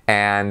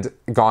and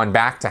gone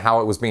back to how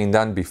it was being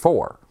done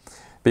before.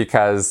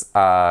 Because,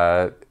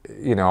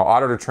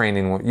 auditor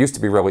training used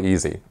to be really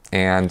easy.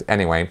 And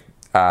anyway,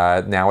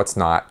 now it's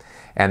not.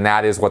 And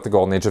that is what the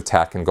Golden Age of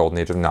Tech and Golden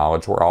Age of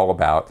Knowledge were all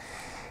about.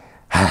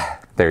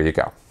 There you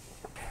go.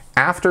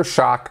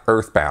 Aftershock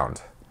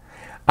Earthbound.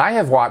 I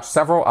have watched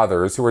several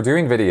others who are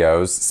doing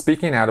videos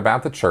speaking out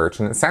about the church,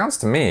 and it sounds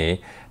to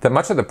me that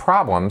much of the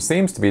problem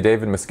seems to be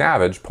David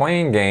Miscavige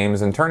playing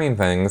games and turning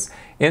things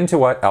into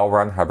what L.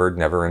 Ron Hubbard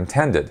never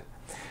intended.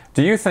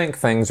 Do you think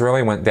things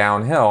really went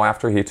downhill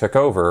after he took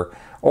over,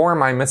 or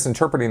am I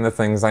misinterpreting the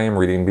things I am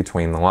reading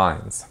between the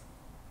lines?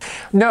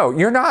 No,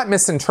 you're not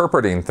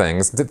misinterpreting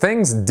things.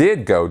 Things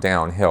did go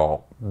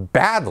downhill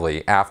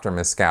badly after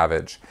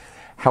Miscavige.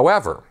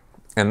 However,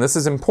 and this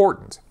is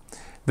important,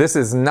 this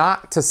is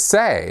not to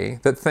say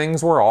that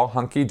things were all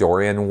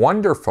hunky-dory and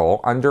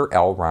wonderful under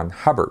L. Ron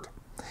Hubbard.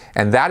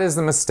 And that is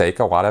the mistake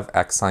a lot of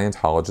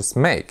ex-Scientologists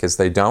make, is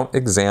they don't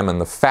examine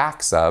the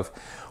facts of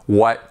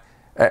what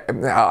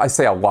I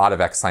say a lot of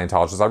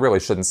ex-Scientologists. I really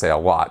shouldn't say a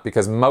lot,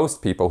 because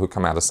most people who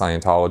come out of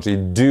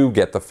Scientology do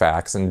get the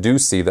facts and do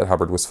see that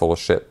Hubbard was full of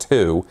shit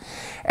too,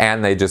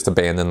 and they just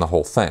abandon the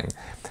whole thing.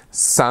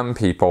 Some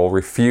people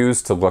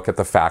refuse to look at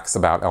the facts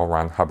about L.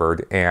 Ron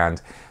Hubbard, and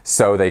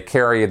so they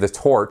carry the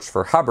torch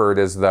for Hubbard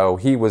as though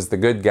he was the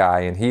good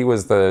guy and he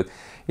was the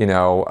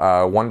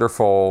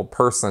wonderful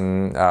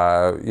person,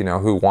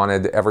 who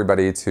wanted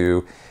everybody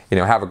to,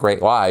 have a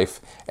great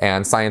life,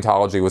 and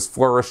Scientology was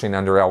flourishing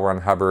under L.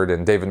 Ron Hubbard,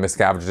 and David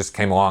Miscavige just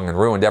came along and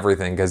ruined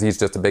everything because he's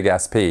just a big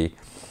SP.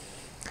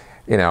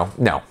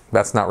 No,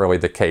 that's not really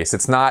the case.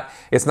 It's not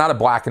a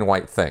black and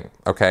white thing,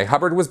 okay?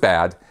 Hubbard was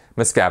bad,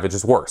 Miscavige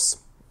is worse,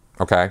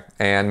 okay?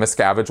 And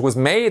Miscavige was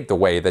made the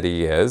way that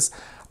he is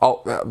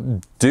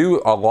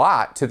due a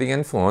lot to the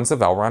influence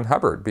of L. Ron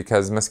Hubbard,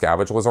 because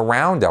Miscavige was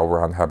around L.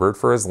 Ron Hubbard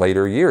for his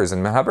later years,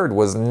 and Hubbard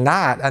was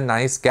not a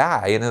nice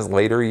guy in his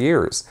later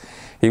years.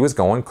 He was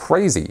going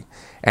crazy,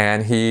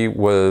 and he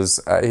was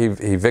he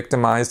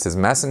victimized his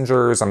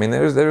messengers. I mean,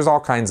 there's all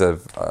kinds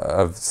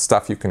of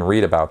stuff you can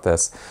read about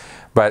this,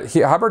 but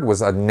Hubbard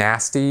was a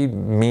nasty,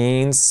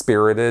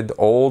 mean-spirited,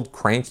 old,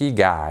 cranky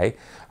guy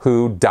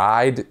who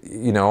died,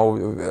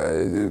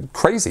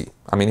 crazy.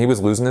 I mean, he was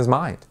losing his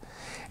mind.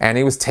 And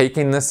he was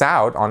taking this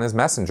out on his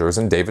messengers,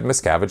 and David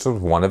Miscavige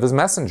was one of his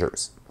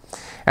messengers.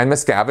 And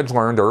Miscavige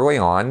learned early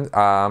on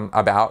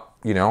about,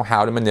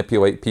 how to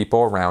manipulate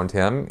people around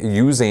him,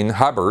 using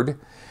Hubbard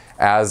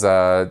as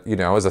a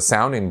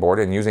sounding board,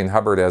 and using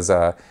Hubbard as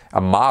a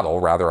model,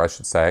 rather, I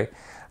should say.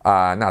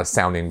 Not a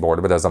sounding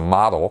board, but as a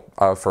model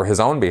for his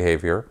own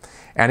behavior.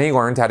 And he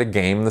learned how to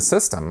game the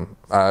system,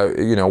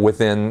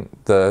 within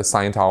the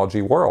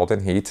Scientology world,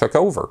 and he took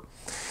over.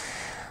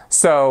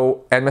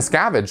 So, and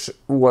Miscavige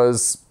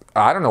was,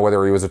 I don't know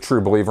whether he was a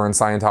true believer in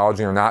Scientology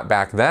or not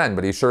back then,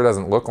 but he sure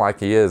doesn't look like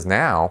he is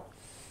now.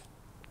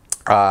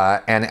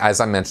 And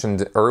as I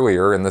mentioned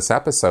earlier in this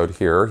episode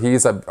here,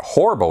 he's a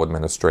horrible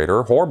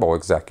administrator, horrible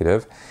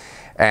executive,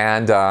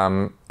 and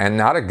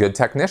not a good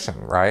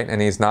technician, right?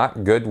 And he's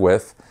not good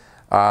with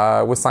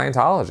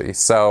Scientology.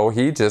 So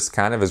he just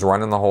kind of is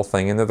running the whole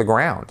thing into the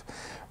ground,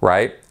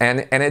 right?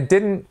 And it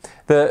didn't.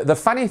 The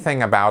funny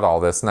thing about all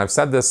this, and I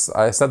said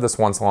this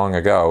once long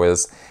ago,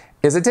 is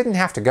it didn't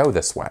have to go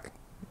this way.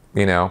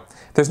 You know,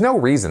 there's no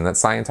reason that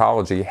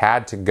Scientology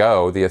had to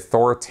go the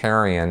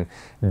authoritarian,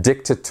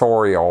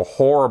 dictatorial,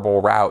 horrible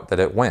route that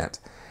it went.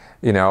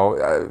 You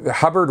know,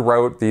 Hubbard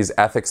wrote these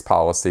ethics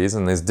policies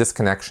and these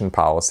disconnection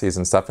policies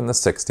and stuff in the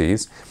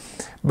 60s.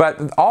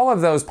 But all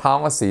of those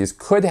policies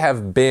could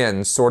have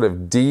been sort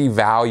of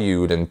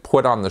devalued and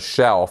put on the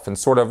shelf and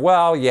sort of,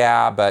 well,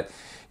 yeah, but,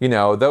 you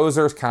know, those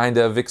are kind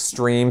of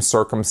extreme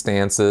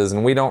circumstances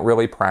and we don't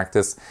really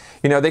practice.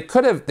 You know, they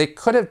could have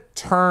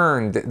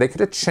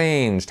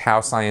changed how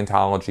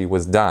Scientology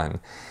was done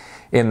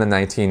in the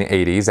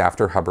 1980s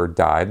after Hubbard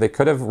died. They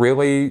could have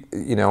really,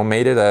 you know,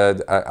 made it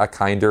a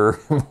kinder,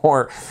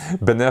 more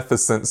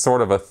beneficent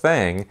sort of a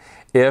thing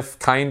if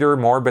kinder,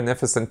 more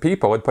beneficent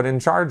people had put in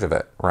charge of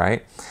it,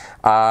 right?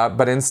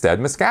 But instead,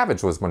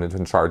 Miscavige was put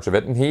in charge of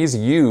it, and he's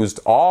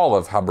used all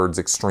of Hubbard's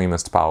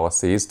extremist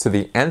policies to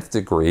the nth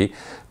degree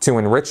to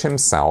enrich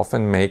himself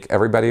and make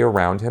everybody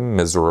around him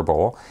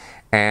miserable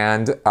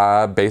and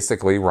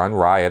basically run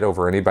riot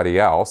over anybody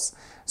else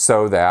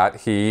so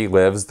that he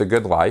lives the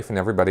good life and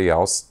everybody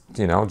else,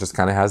 you know, just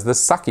kind of has this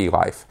sucky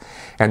life.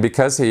 And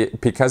because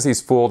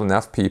he's fooled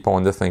enough people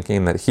into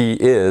thinking that he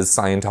is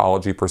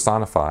Scientology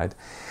personified,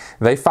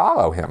 they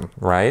follow him,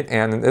 right?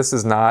 And this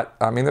is not,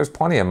 I mean, there's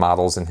plenty of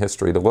models in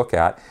history to look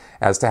at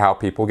as to how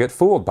people get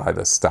fooled by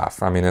this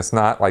stuff. I mean, it's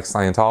not like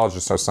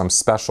Scientologists are some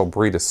special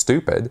breed of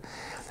stupid,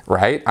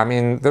 right? I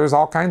mean, there's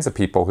all kinds of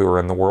people who are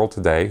in the world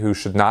today who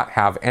should not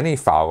have any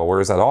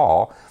followers at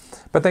all,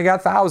 but they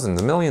got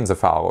thousands, millions of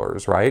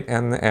followers, right?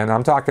 And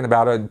I'm talking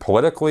about it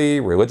politically,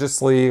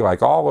 religiously,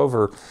 like all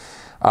over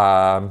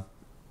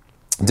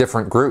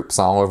different groups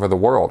all over the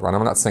world, right?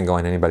 I'm not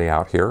singling anybody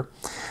out here.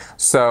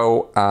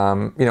 So,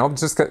 you know,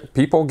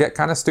 people get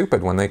kind of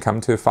stupid when they come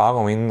to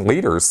following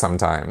leaders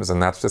sometimes, and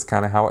that's just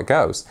kind of how it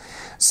goes.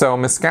 So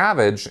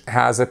Miscavige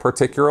has a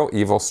particular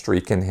evil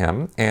streak in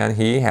him, and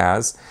he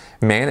has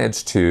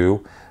managed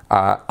to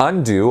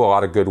undo a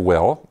lot of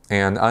goodwill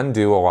and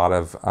undo a lot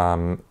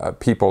of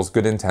people's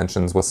good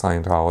intentions with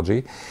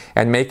Scientology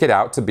and make it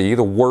out to be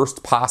the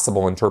worst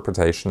possible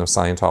interpretation of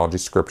Scientology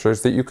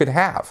scriptures that you could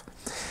have.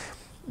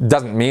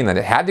 Doesn't mean that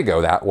it had to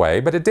go that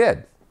way, but it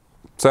did.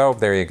 So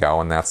there you go,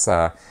 and that's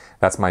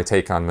my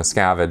take on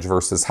Miscavige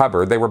versus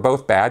Hubbard. They were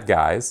both bad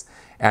guys,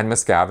 and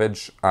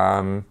Miscavige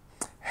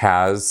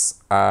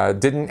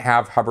didn't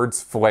have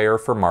Hubbard's flair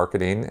for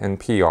marketing and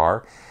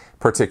PR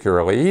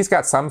particularly. He's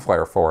got some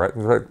flair for it,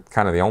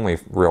 kind of the only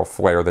real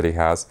flair that he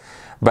has,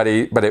 but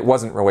it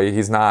wasn't really.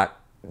 He's not,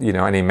 you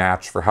know, any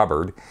match for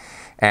Hubbard,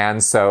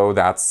 and so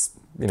that's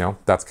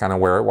kind of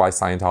why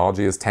Scientology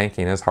is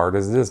tanking as hard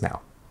as it is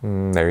now.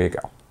 There you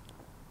go.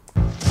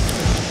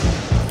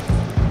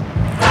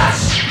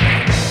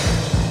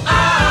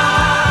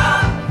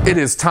 It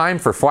is time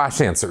for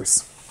Flash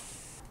Answers.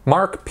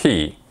 Mark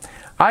P.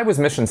 I was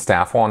mission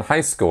staff while in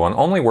high school and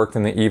only worked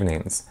in the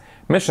evenings.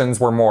 Missions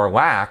were more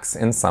lax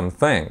in some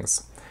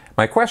things.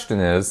 My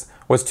question is,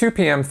 was 2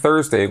 p.m.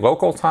 Thursday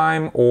local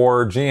time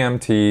or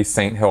GMT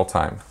St. Hill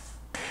time?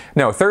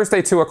 No,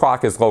 Thursday 2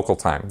 o'clock is local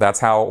time.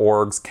 That's how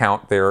orgs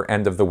count their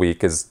end of the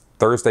week, is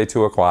Thursday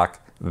 2 o'clock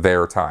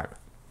their time.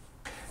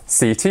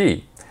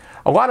 CT.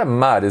 A lot of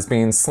mud is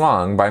being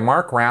slung by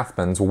Mark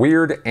Rathbun's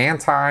weird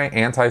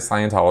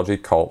anti-Scientology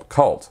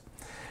cult.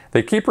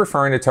 They keep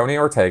referring to Tony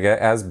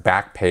Ortega as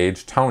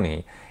Backpage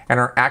Tony and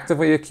are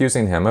actively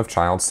accusing him of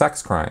child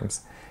sex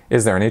crimes.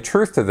 Is there any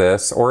truth to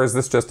this, or is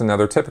this just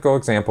another typical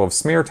example of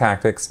smear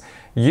tactics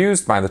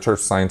used by the Church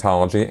of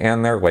Scientology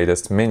and their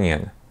latest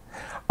minion?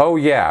 Oh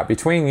yeah,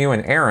 between you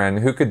and Aaron,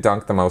 who could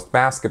dunk the most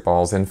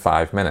basketballs in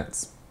 5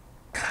 minutes?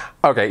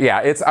 Okay, yeah,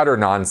 it's utter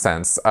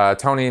nonsense.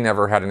 Tony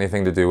never had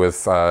anything to do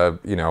with,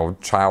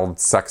 child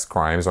sex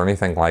crimes or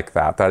anything like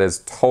that. That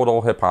is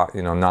total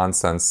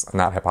nonsense,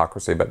 not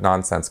hypocrisy, but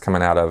nonsense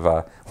coming out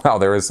of,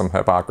 there is some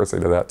hypocrisy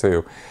to that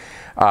too.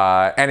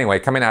 Anyway,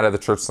 coming out of the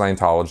Church of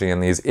Scientology,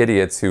 and these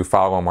idiots who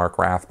follow Mark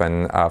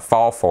Rathbun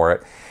fall for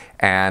it,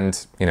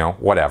 and,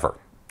 whatever.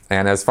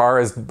 And as far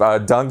as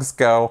dunks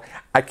go,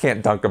 I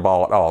can't dunk a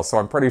ball at all, so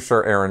I'm pretty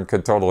sure Aaron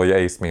could totally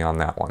ace me on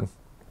that one.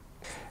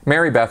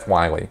 Mary Beth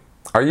Wiley.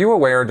 Are you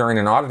aware during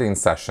an auditing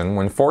session,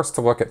 when forced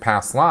to look at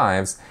past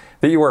lives,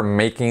 that you are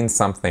making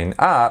something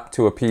up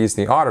to appease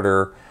the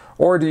auditor,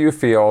 or do you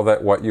feel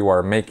that what you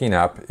are making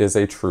up is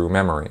a true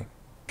memory?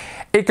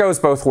 It goes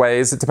both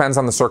ways. It depends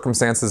on the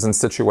circumstances and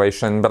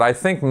situation, but I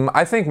think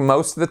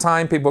most of the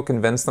time people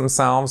convince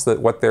themselves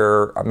that what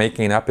they're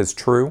making up is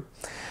true.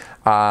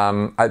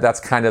 That's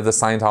kind of the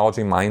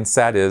Scientology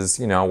mindset is,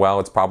 you know, well,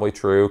 it's probably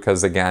true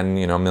because, again,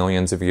 you know,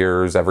 millions of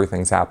years,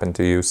 everything's happened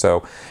to you.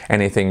 So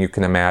anything you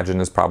can imagine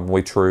is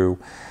probably true.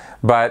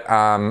 But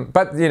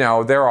you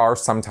know, there are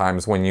some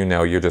times when you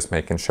know you're just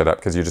making shit up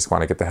because you just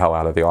want to get the hell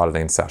out of the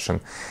auditing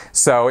session.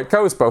 So it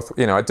goes both,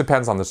 you know, it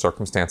depends on the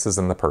circumstances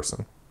and the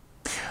person.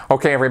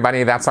 Okay,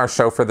 everybody, that's our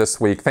show for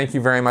this week. Thank you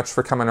very much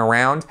for coming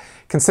around.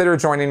 Consider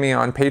joining me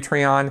on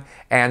Patreon,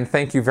 and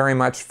thank you very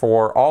much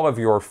for all of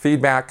your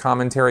feedback,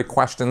 commentary,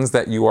 questions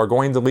that you are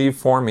going to leave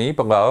for me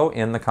below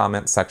in the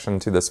comment section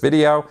to this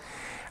video.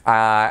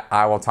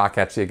 I will talk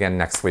at you again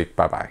next week.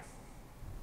 Bye-bye.